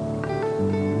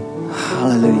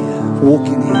 Hallelujah. Walk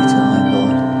in here tonight,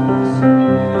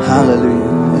 Lord.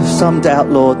 Hallelujah. If some doubt,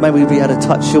 Lord, may we be able to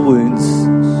touch your wounds.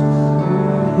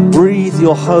 Breathe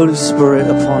your Holy Spirit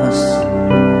upon us.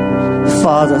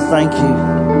 Father, thank you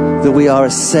that we are a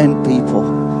sent people,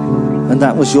 and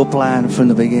that was your plan from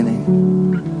the beginning.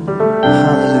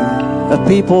 Hallelujah. A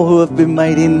people who have been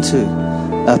made into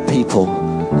a people,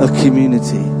 a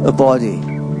community, a body.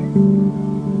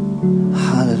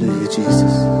 Hallelujah,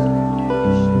 Jesus.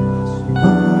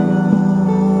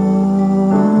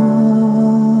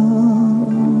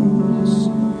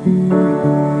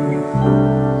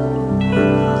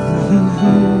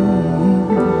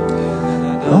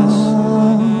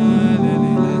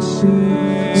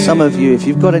 Some of you, if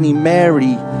you've got any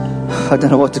Mary, I don't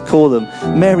know what to call them,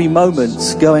 Mary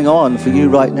moments going on for you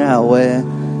right now where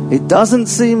it doesn't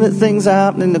seem that things are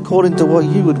happening according to what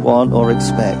you would want or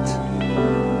expect.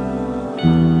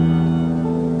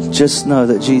 Just know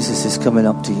that Jesus is coming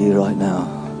up to you right now.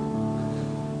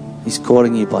 He's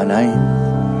calling you by name.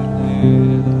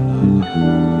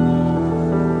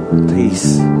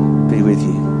 Peace be with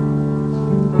you.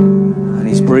 And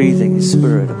He's breathing His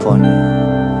Spirit upon you.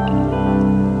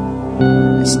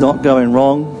 It's not going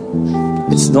wrong.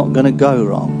 It's not going to go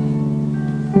wrong.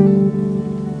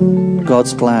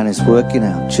 God's plan is working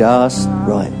out just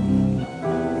right.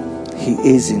 He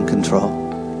is in control.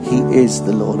 He is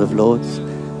the Lord of Lords.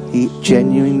 He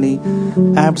genuinely,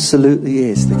 absolutely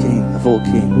is the King of all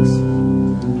kings.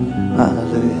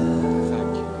 Hallelujah.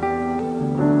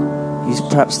 He's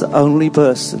perhaps the only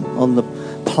person on the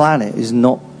planet who's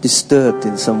not disturbed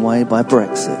in some way by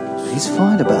Brexit. He's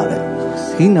fine about it.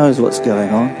 He knows what's going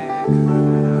on.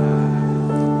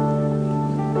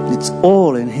 It's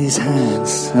all in His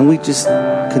hands, and we just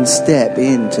can step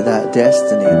into that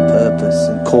destiny and purpose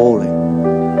and calling.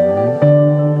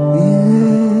 Yeah.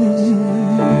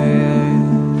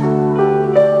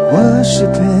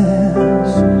 Worship Him.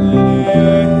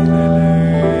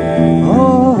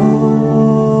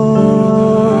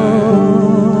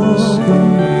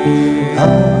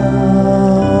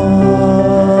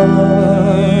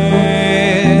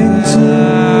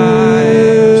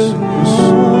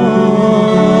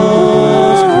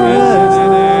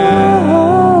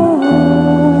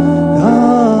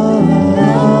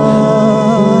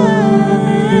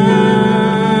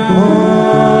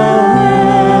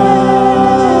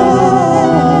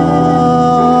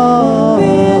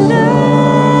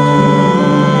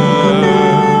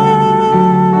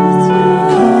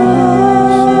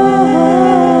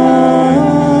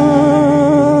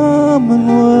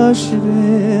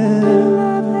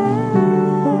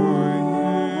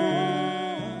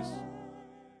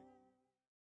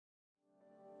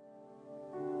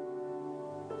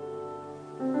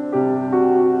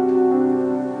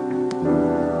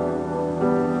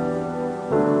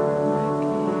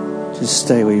 Just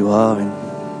stay where you are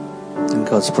in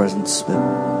God's presence. But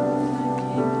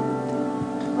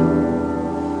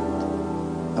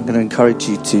I'm going to encourage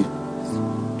you to,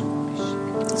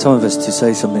 some of us to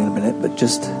say something in a minute, but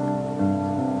just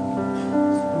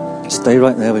stay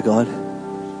right there with God.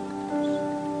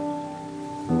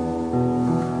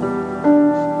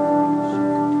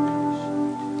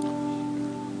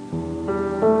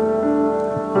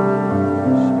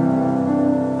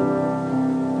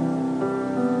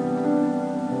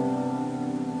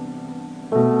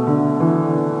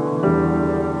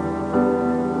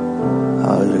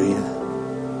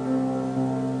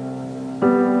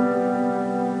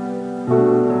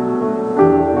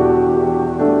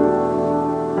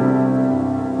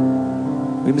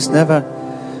 We must never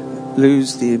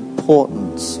lose the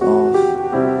importance of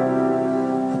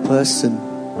a person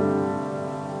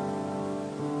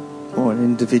or an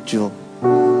individual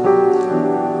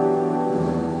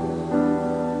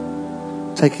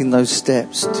taking those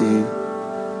steps to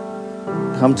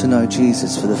come to know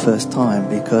Jesus for the first time,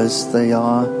 because they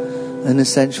are an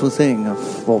essential thing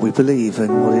of what we believe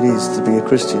and what it is to be a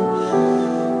Christian,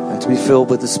 and to be filled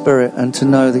with the Spirit and to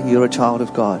know that you're a child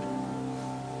of God.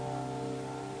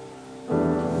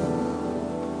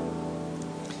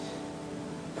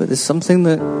 But there's something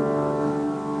that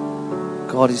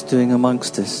God is doing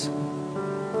amongst us.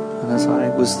 And as I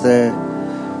was there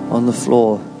on the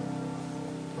floor,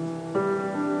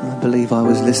 I believe I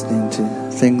was listening to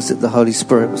things that the Holy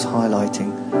Spirit was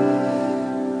highlighting.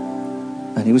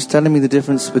 And He was telling me the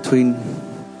difference between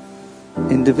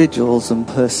individuals and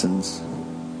persons.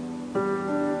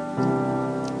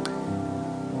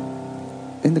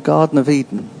 In the Garden of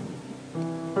Eden,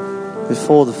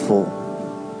 before the fall,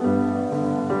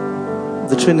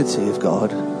 the Trinity of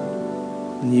God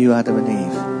knew Adam and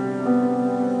Eve.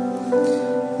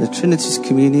 The Trinity's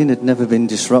communion had never been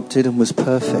disrupted and was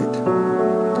perfect.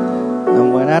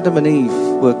 And when Adam and Eve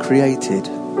were created,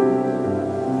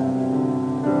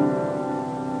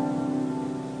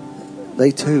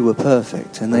 they too were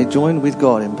perfect, and they joined with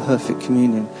God in perfect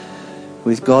communion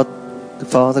with God the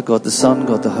Father, God the Son,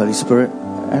 God the Holy Spirit,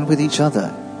 and with each other.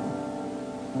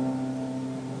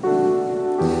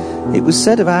 It was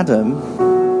said of Adam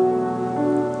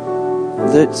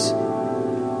that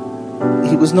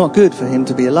it was not good for him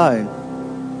to be alone.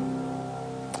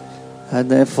 And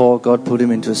therefore God put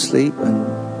him into a sleep,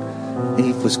 and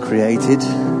Eve was created.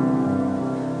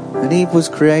 And Eve was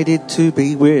created to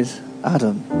be with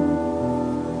Adam,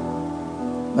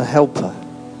 a helper,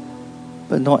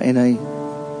 but not in a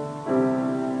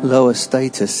lower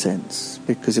status sense,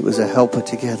 because it was a helper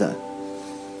together.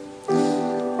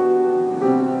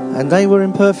 And they were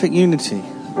in perfect unity.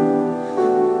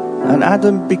 And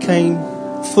Adam became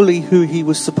fully who he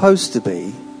was supposed to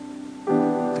be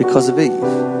because of Eve.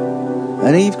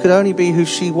 And Eve could only be who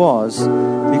she was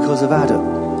because of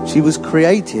Adam. She was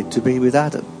created to be with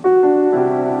Adam.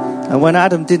 And when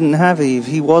Adam didn't have Eve,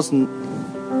 he wasn't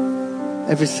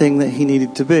everything that he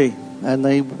needed to be. And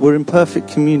they were in perfect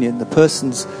communion, the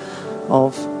persons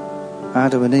of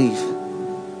Adam and Eve.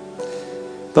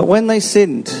 But when they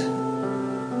sinned,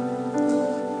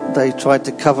 they tried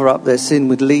to cover up their sin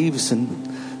with leaves, and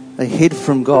they hid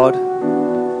from God.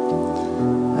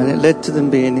 And it led to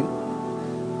them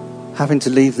having to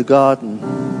leave the garden.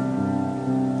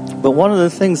 But one of the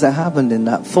things that happened in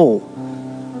that fall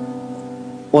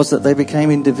was that they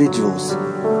became individuals.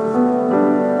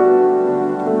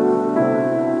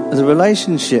 The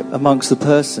relationship amongst the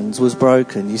persons was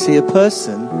broken. You see, a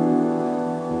person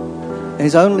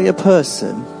is only a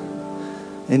person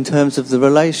in terms of the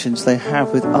relations they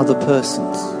have with other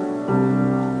persons.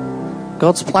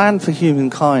 God's plan for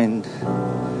humankind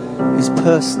is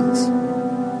persons,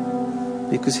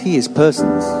 because he is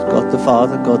persons. God the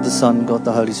Father, God the Son, God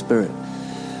the Holy Spirit.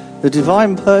 The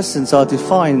divine persons are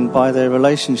defined by their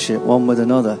relationship one with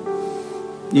another.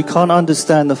 You can't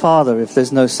understand the Father if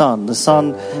there's no Son. The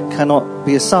Son cannot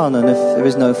be a Son and if there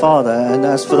is no Father. And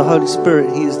as for the Holy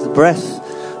Spirit, he is the breath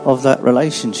of that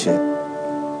relationship.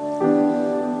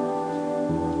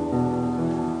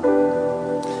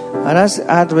 And as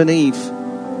Adam and Eve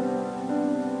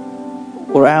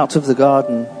were out of the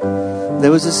garden,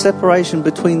 there was a separation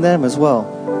between them as well,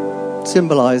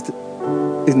 symbolized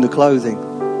in the clothing.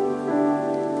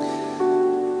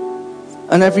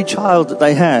 And every child that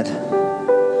they had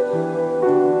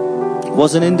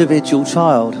was an individual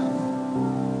child.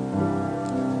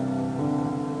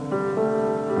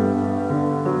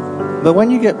 But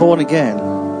when you get born again,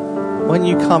 when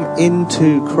you come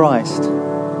into Christ,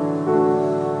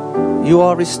 you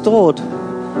are restored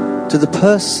to the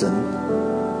person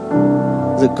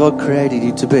that God created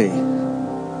you to be.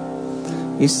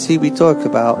 You see, you've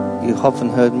often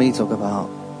heard me talk about,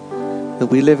 that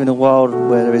we live in a world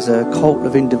where there is a cult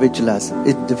of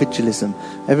individualism.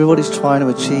 Everybody's trying to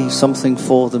achieve something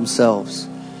for themselves.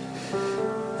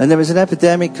 And there is an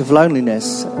epidemic of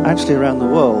loneliness actually around the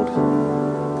world,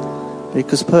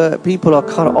 because people are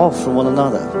cut off from one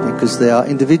another because they are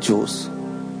individuals.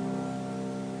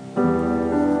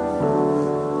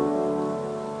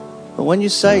 But when you're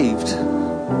saved,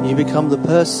 you become the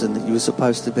person that you were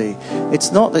supposed to be.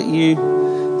 It's not that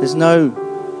there's no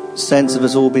sense of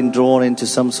us all being drawn into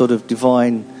some sort of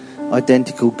divine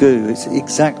identical goo. It's the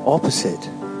exact opposite.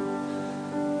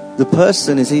 The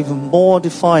person is even more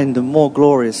defined and more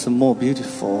glorious and more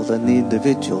beautiful than the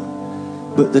individual.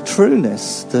 But the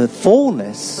trueness, the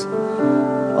fullness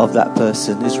of that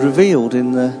person is revealed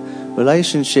in the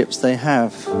relationships they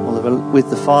have with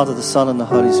the Father, the Son and the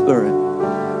Holy Spirit,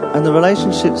 and the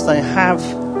relationships they have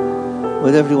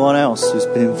with everyone else who's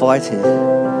been invited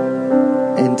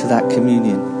into that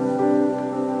communion.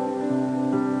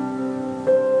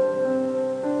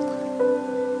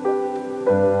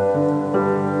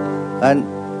 And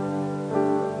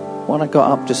when I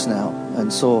got up just now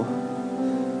and saw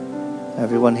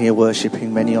everyone here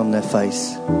worshipping, many on their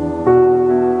face,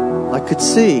 I could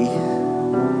see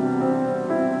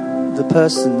the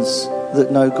persons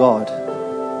that know God,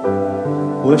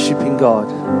 worshipping God,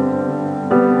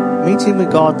 meeting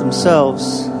with God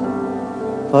themselves,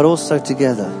 but also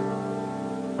together.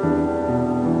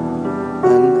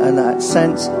 And that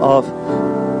sense of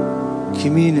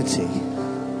community.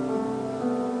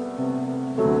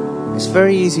 It's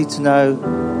very easy to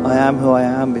know I am who I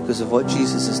am because of what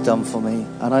Jesus has done for me.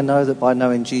 And I know that by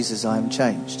knowing Jesus, I am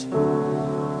changed.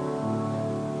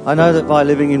 I know that by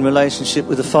living in relationship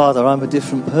with the Father, I'm a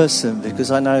different person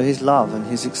because I know his love and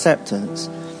his acceptance.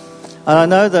 And I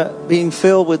know that being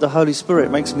filled with the Holy Spirit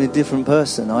makes me a different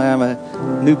person. I am a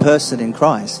new person in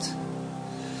Christ.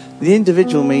 The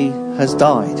individual me has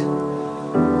died.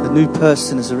 The new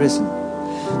person has arisen.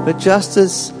 But just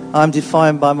as I'm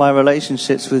defined by my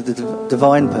relationships with the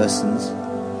divine persons,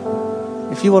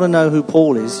 if you want to know who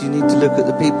Paul is, you need to look at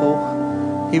the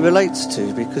people he relates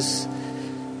to, because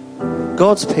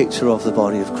God's picture of the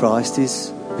body of Christ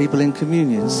is people in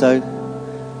communion. So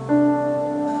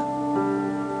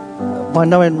by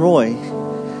knowing Roy,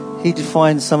 he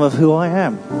defined some of who I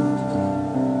am.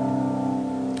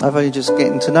 I've only just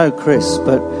getting to know Chris,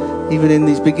 but even in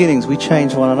these beginnings, we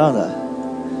change one another.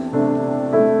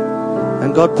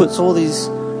 And God puts all these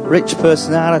rich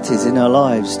personalities in our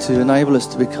lives to enable us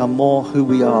to become more who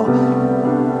we are.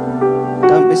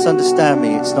 Don't misunderstand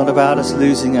me. It's not about us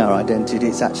losing our identity.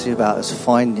 It's actually about us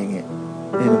finding it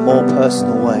in a more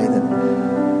personal way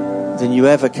than you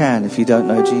ever can if you don't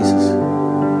know Jesus.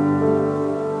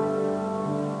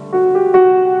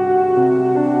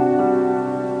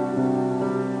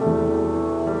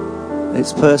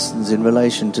 It's persons in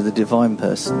relation to the divine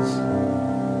persons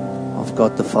of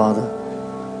God the Father,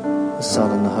 the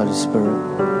Son and the Holy Spirit.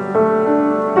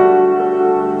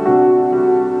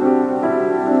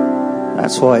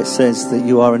 That's why it says that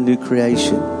you are a new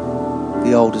creation.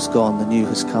 The old is gone, the new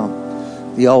has come.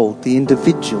 The old, the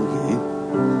individual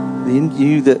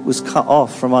you that was cut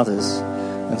off from others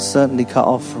and certainly cut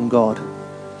off from God,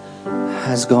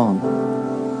 has gone.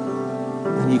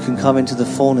 And you can come into the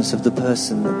fullness of the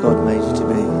person that God made you to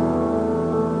be.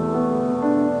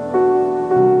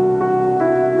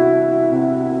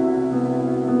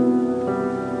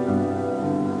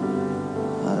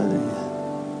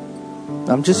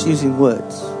 Hallelujah. I'm just using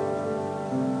words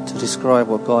to describe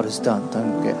what God has done.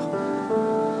 Don't get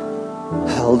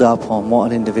held up on what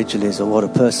an individual is or what a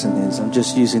person is. I'm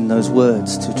just using those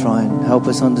words to try and help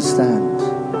us understand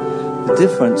the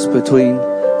difference between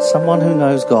someone who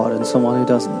knows God and someone who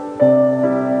doesn't.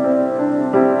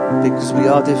 Because we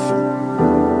are different.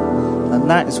 And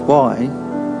that is why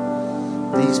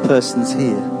these persons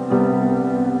here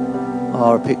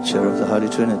are a picture of the Holy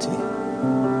Trinity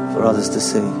for others to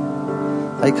see.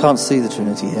 They can't see the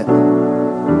Trinity yet,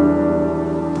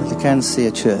 but they can see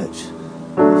a church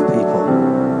of people.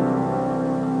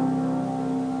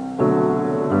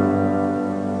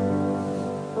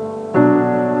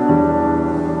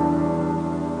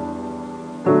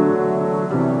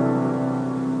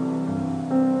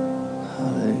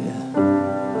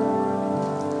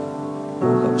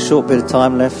 Short bit of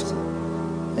time left.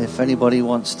 If anybody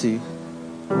wants to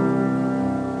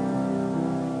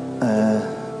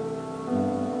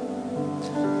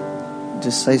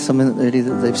just say something that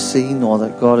they've seen or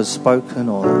that God has spoken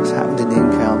or that's happened in the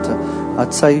encounter,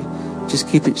 I'd say just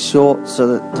keep it short so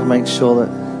that to make sure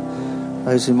that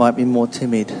those who might be more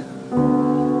timid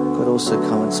could also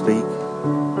come and speak.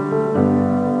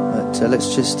 But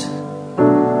let's just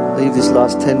leave this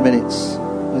last 10 minutes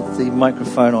with the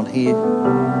microphone on here.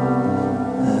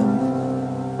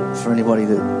 For anybody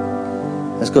that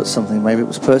has got something, maybe it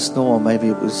was personal or maybe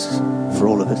it was for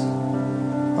all of us.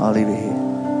 I'll leave it here.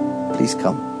 Please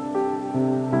come.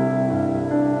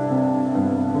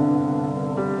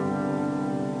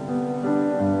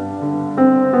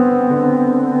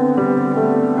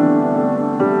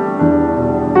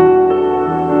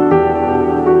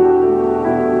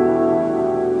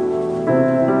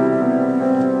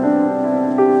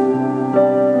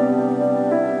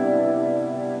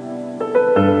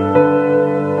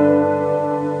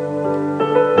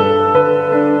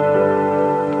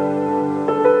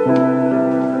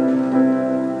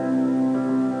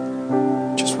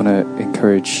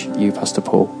 You, Pastor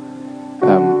Paul,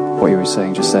 what you were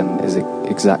saying just then is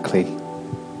exactly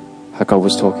how God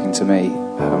was talking to me.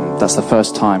 That's the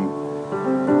first time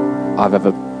I've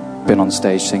ever been on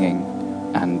stage singing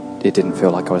and it didn't feel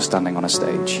like I was standing on a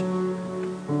stage,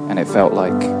 and it felt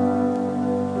like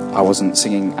I wasn't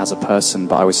singing as a person,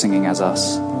 but I was singing as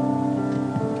us.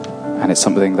 And it's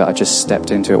something that I just stepped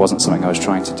into. It wasn't something I was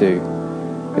trying to do.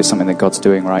 It's something that God's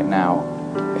doing right now,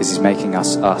 is He's making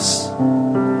us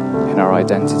in our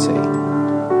identity.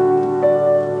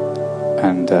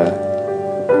 And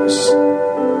it was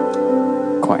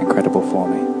quite incredible for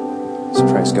me. So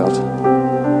praise God.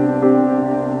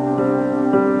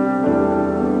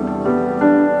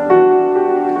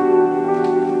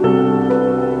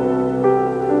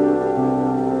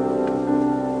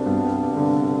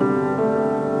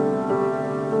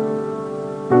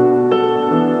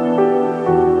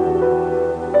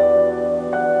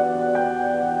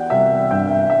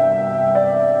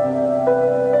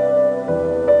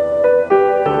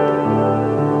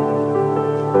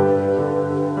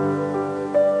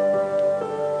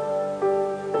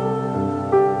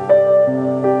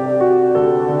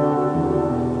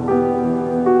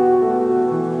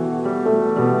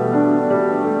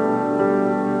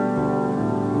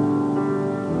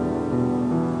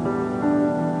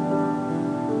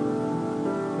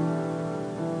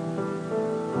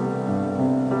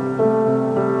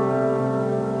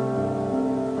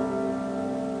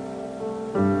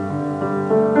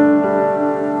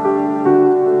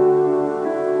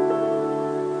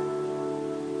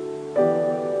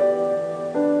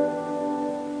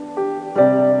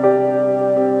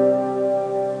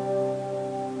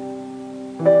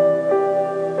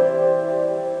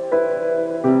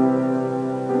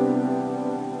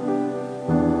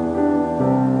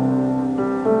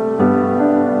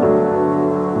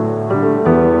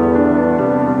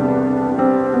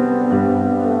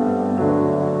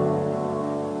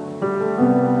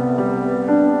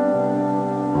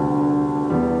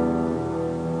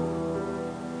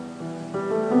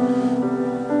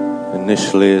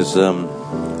 initially as I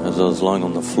was lying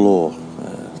on the floor.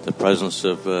 The presence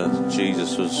of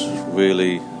Jesus was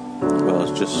really, well,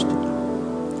 it was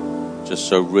just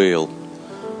so real.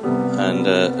 And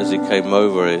as he came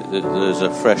over, there's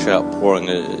a fresh outpouring.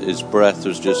 His breath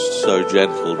was just so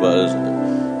gentle, but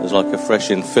it was like a fresh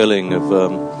infilling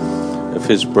of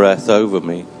his breath over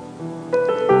me.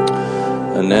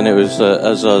 And then it was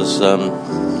as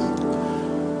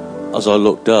I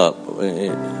looked up,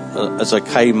 as I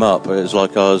came up, it was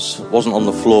like I wasn't on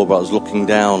the floor, but I was looking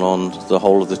down on the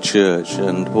whole of the church.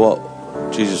 And what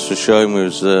Jesus was showing me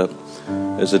was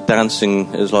there's a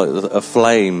dancing, it was like a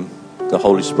flame, the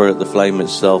Holy Spirit, the flame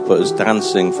itself, but it was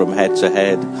dancing from head to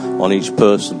head on each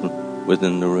person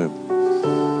within the room.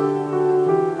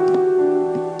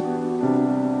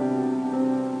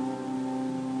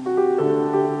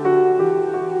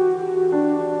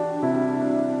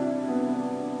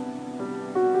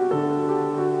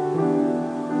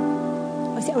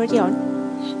 Already on?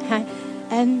 Hi.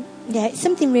 Yeah, it's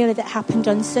something really that happened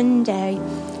on Sunday,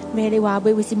 really while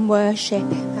we was in worship.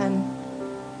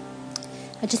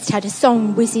 I just had a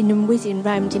song whizzing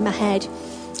round in my head.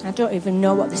 I don't even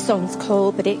know what the song's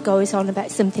called, but it goes on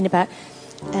about something about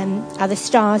are the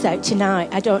stars out tonight?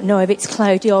 I don't know if it's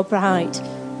cloudy or bright,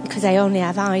 because I only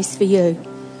have eyes for you.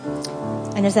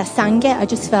 And as I sang it, I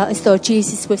just felt as though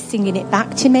Jesus was singing it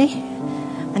back to me.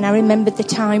 And I remembered the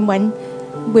time when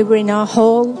we were in our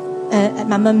hall at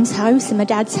my mum's house and my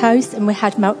dad's house, and we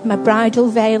had my bridal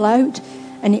veil out,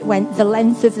 and it went the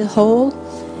length of the hall.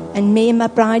 And me and my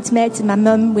bridesmaids and my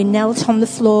mum, we knelt on the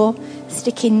floor,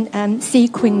 sticking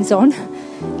sequins on,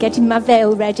 getting my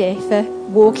veil ready for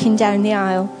walking down the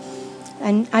aisle.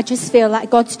 And I just feel like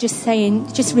God's just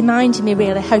saying, just reminding me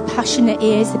really how passionate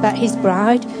he is about his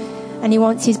bride. And he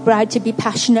wants his bride to be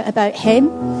passionate about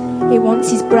him. He wants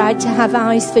his bride to have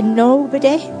eyes for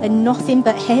nobody and nothing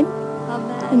but him.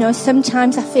 Amen. You know,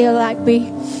 sometimes I feel like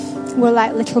we're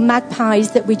like little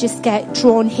magpies that we just get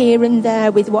drawn here and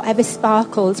there with whatever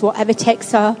sparkles, whatever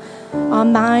takes our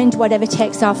mind, whatever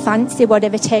takes our fancy,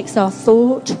 whatever takes our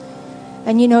thought.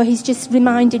 And, you know, he's just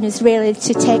reminding us really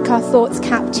to take our thoughts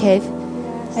captive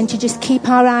and to just keep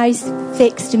our eyes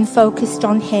fixed and focused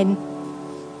on him.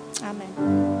 Amen.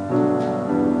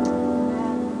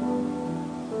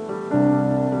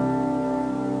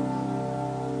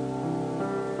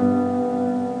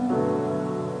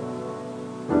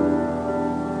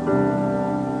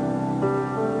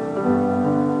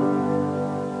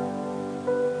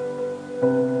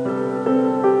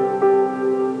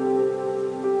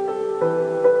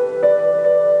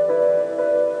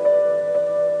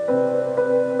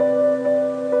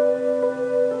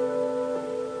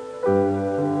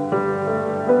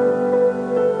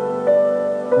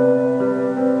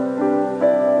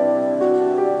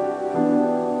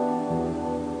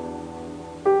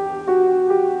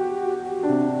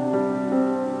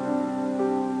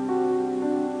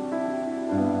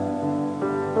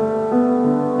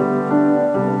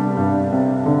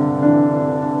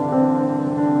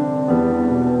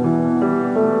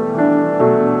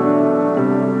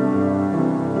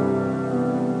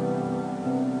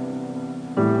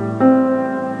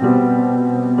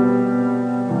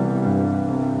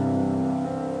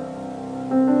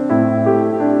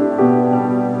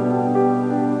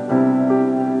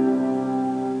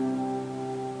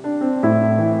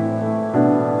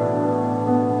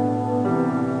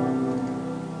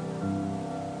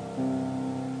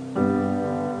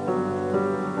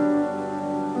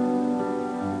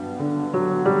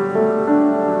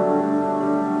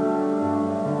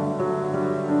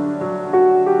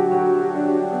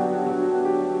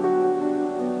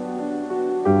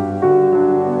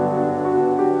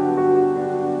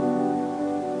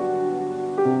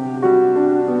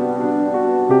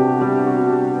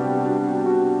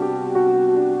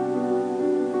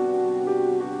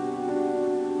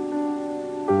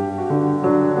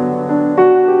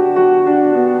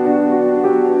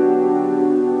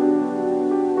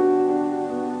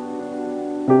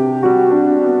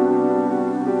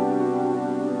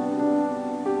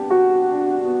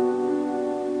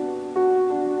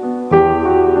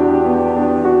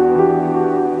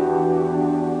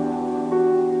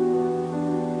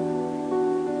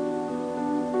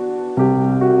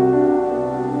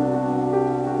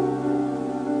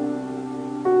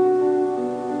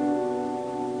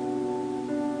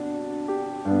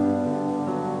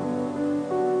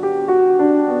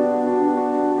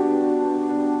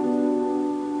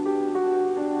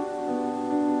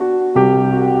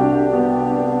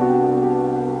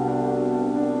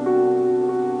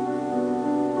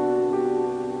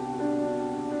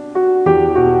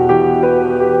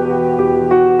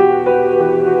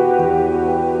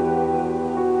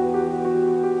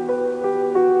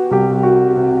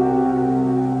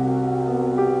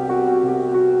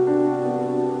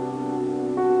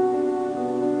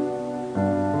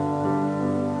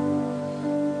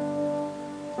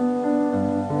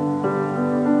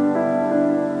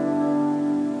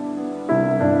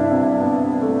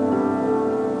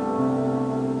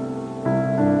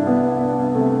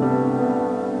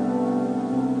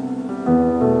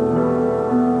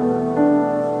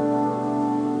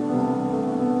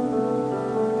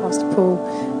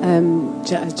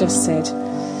 has just said,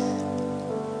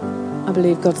 I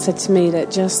believe God said to me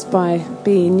that just by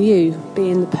being you,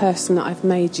 being the person that I've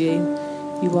made you,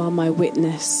 you are my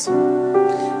witness.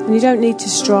 And you don't need to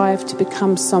strive to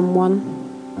become someone.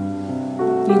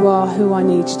 You are who I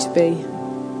need you to be.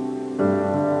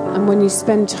 And when you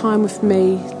spend time with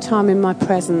me, time in my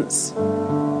presence,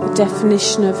 the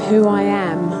definition of who I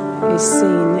am is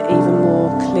seen even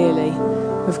more clearly,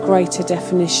 with greater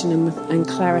definition and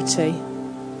clarity.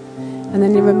 And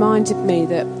then he reminded me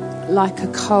that like a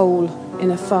coal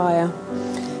in a fire,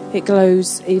 it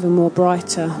glows even more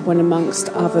brighter when amongst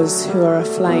others who are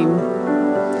aflame.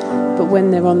 But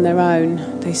when they're on their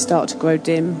own, they start to grow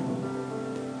dim.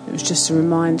 It was just a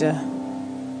reminder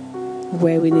of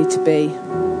where we need to be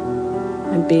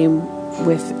and being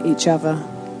with each other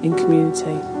in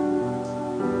community.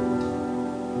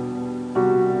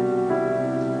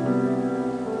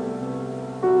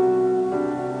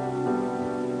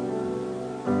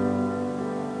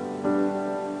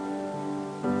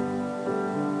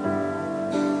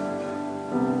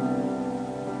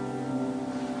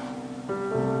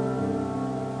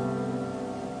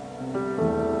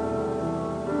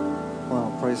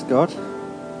 Praise God.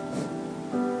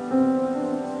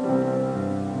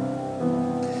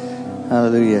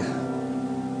 Hallelujah.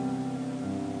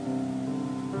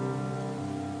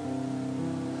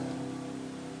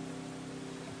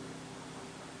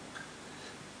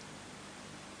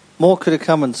 More could have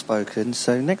come and spoken,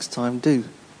 so next time do.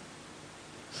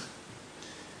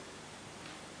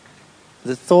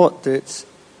 The thought that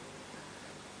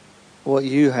what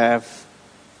you have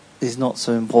is not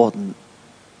so important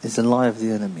is a lie of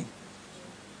the enemy.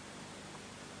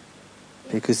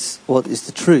 Because what is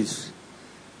the truth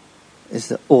is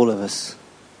that all of us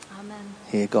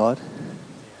hear God.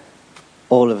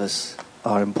 All of us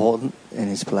are important in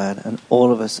his plan, and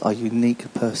all of us are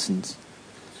unique persons.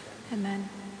 Amen.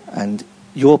 And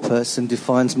your person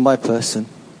defines my person.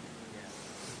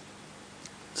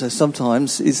 So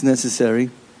sometimes it's necessary,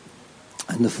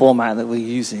 and the format that we're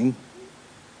using,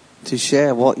 to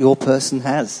share what your person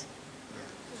has.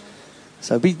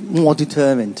 So be more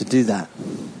determined to do that.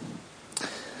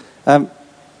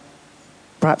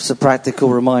 Perhaps a practical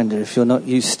reminder, if you're not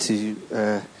used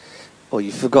to, or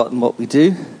you've forgotten what we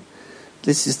do,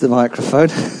 this is the microphone.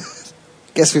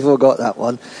 Guess we've all got that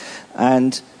one.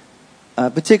 And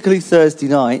particularly Thursday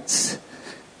nights,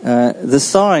 the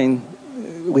sign,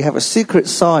 we have a secret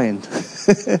sign.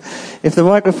 If the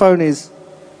microphone is,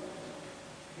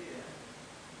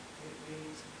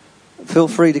 feel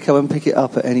free to come and pick it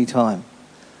up at any time.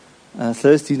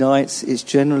 Thursday nights, it's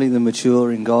generally the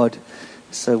mature in God,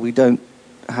 so we don't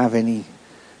have any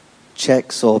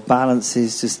checks or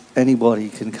balances, just anybody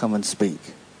can come and speak.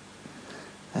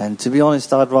 And to be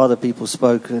honest, I'd rather people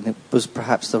spoke, and it was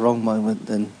perhaps the wrong moment,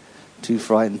 than too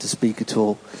frightened to speak at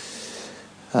all.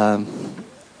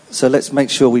 So let's make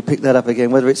sure we pick that up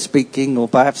again, whether it's speaking or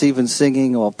perhaps even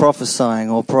singing or prophesying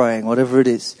or praying, whatever it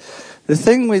is. The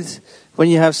thing with when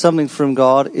you have something from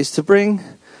God is to bring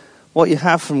what you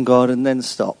have from God and then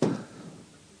stop.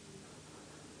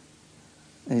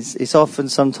 It's often,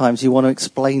 sometimes you want to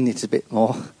explain it a bit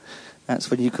more.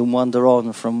 That's when you can wander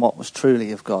on from what was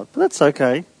truly of God. But that's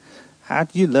okay. How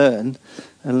do you learn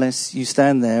unless you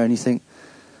stand there and you think,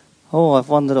 oh, I've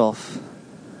wandered off?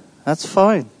 That's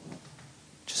fine.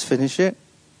 Just finish it.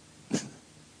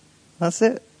 That's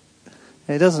it.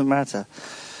 It doesn't matter.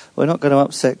 We're not going to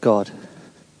upset God.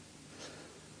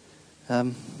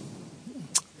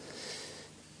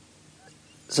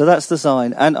 So that's the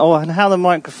sign. And how the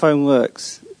microphone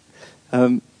works.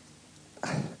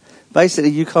 Basically,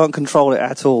 you can't control it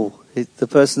at all. The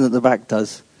person at the back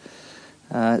does.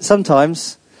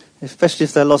 Sometimes, especially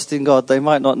if they're lost in God, they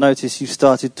might not notice you've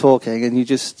started talking, and you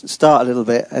just start a little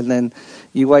bit, and then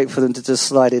you wait for them to just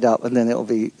slide it up, and then it'll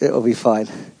be fine.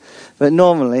 But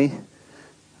normally,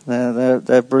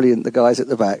 they're brilliant, the guys at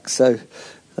the back. So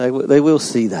they will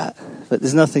see that. But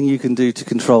there's nothing you can do to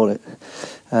control it.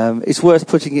 It's worth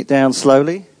putting it down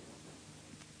slowly.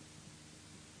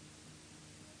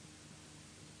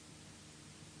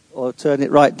 Or turn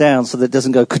it right down so that it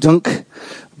doesn't go ka-dunk.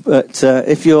 But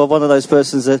if you're one of those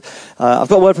persons that, I've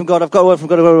got a word from God, I've got a word from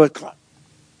God, I've got a word.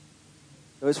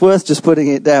 So it's worth just putting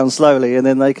it down slowly, and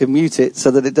then they can mute it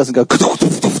so that it doesn't go,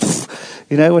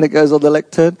 you know, when it goes on the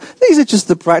lectern. These are just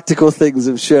the practical things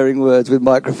of sharing words with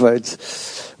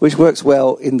microphones, which works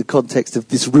well in the context of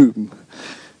this room.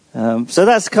 So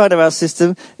that's kind of our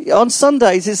system. On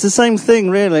Sundays, it's the same thing,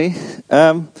 really.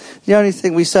 The only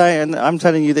thing we say, and I'm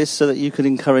telling you this so that you can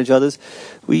encourage others,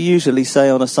 we usually say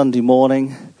on a Sunday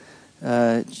morning,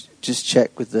 just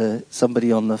check with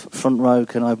somebody on the front row,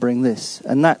 can I bring this?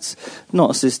 And that's not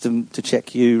a system to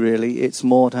check you, really. It's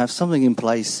more to have something in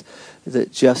place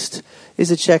that just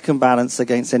is a check and balance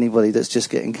against anybody that's just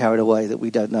getting carried away that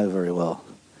we don't know very well.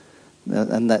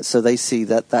 So they see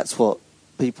that that's what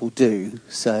people do.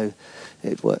 So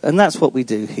and that's what we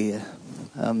do here.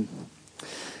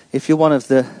 If you're one of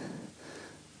the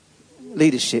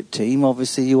leadership team,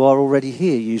 obviously you are already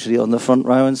here, usually on the front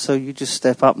row, and so you just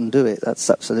step up and do it. That's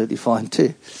absolutely fine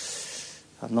too.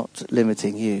 I'm not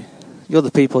limiting you. You're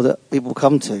the people that people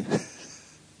come to.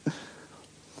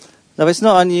 Now, it's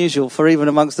not unusual for even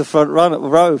amongst the front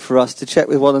row for us to check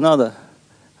with one another.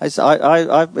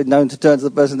 I've been known to turn to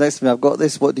the person next to me, I've got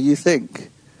this, what do you think?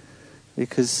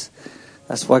 Because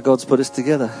that's why God's put us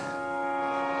together.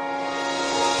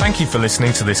 Thank you for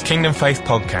listening to this Kingdom Faith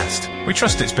podcast. We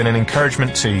trust it's been an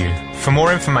encouragement to you. For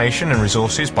more information and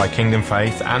resources by Kingdom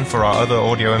Faith and for our other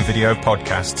audio and video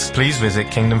podcasts, please visit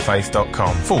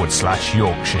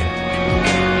kingdomfaith.com/Yorkshire.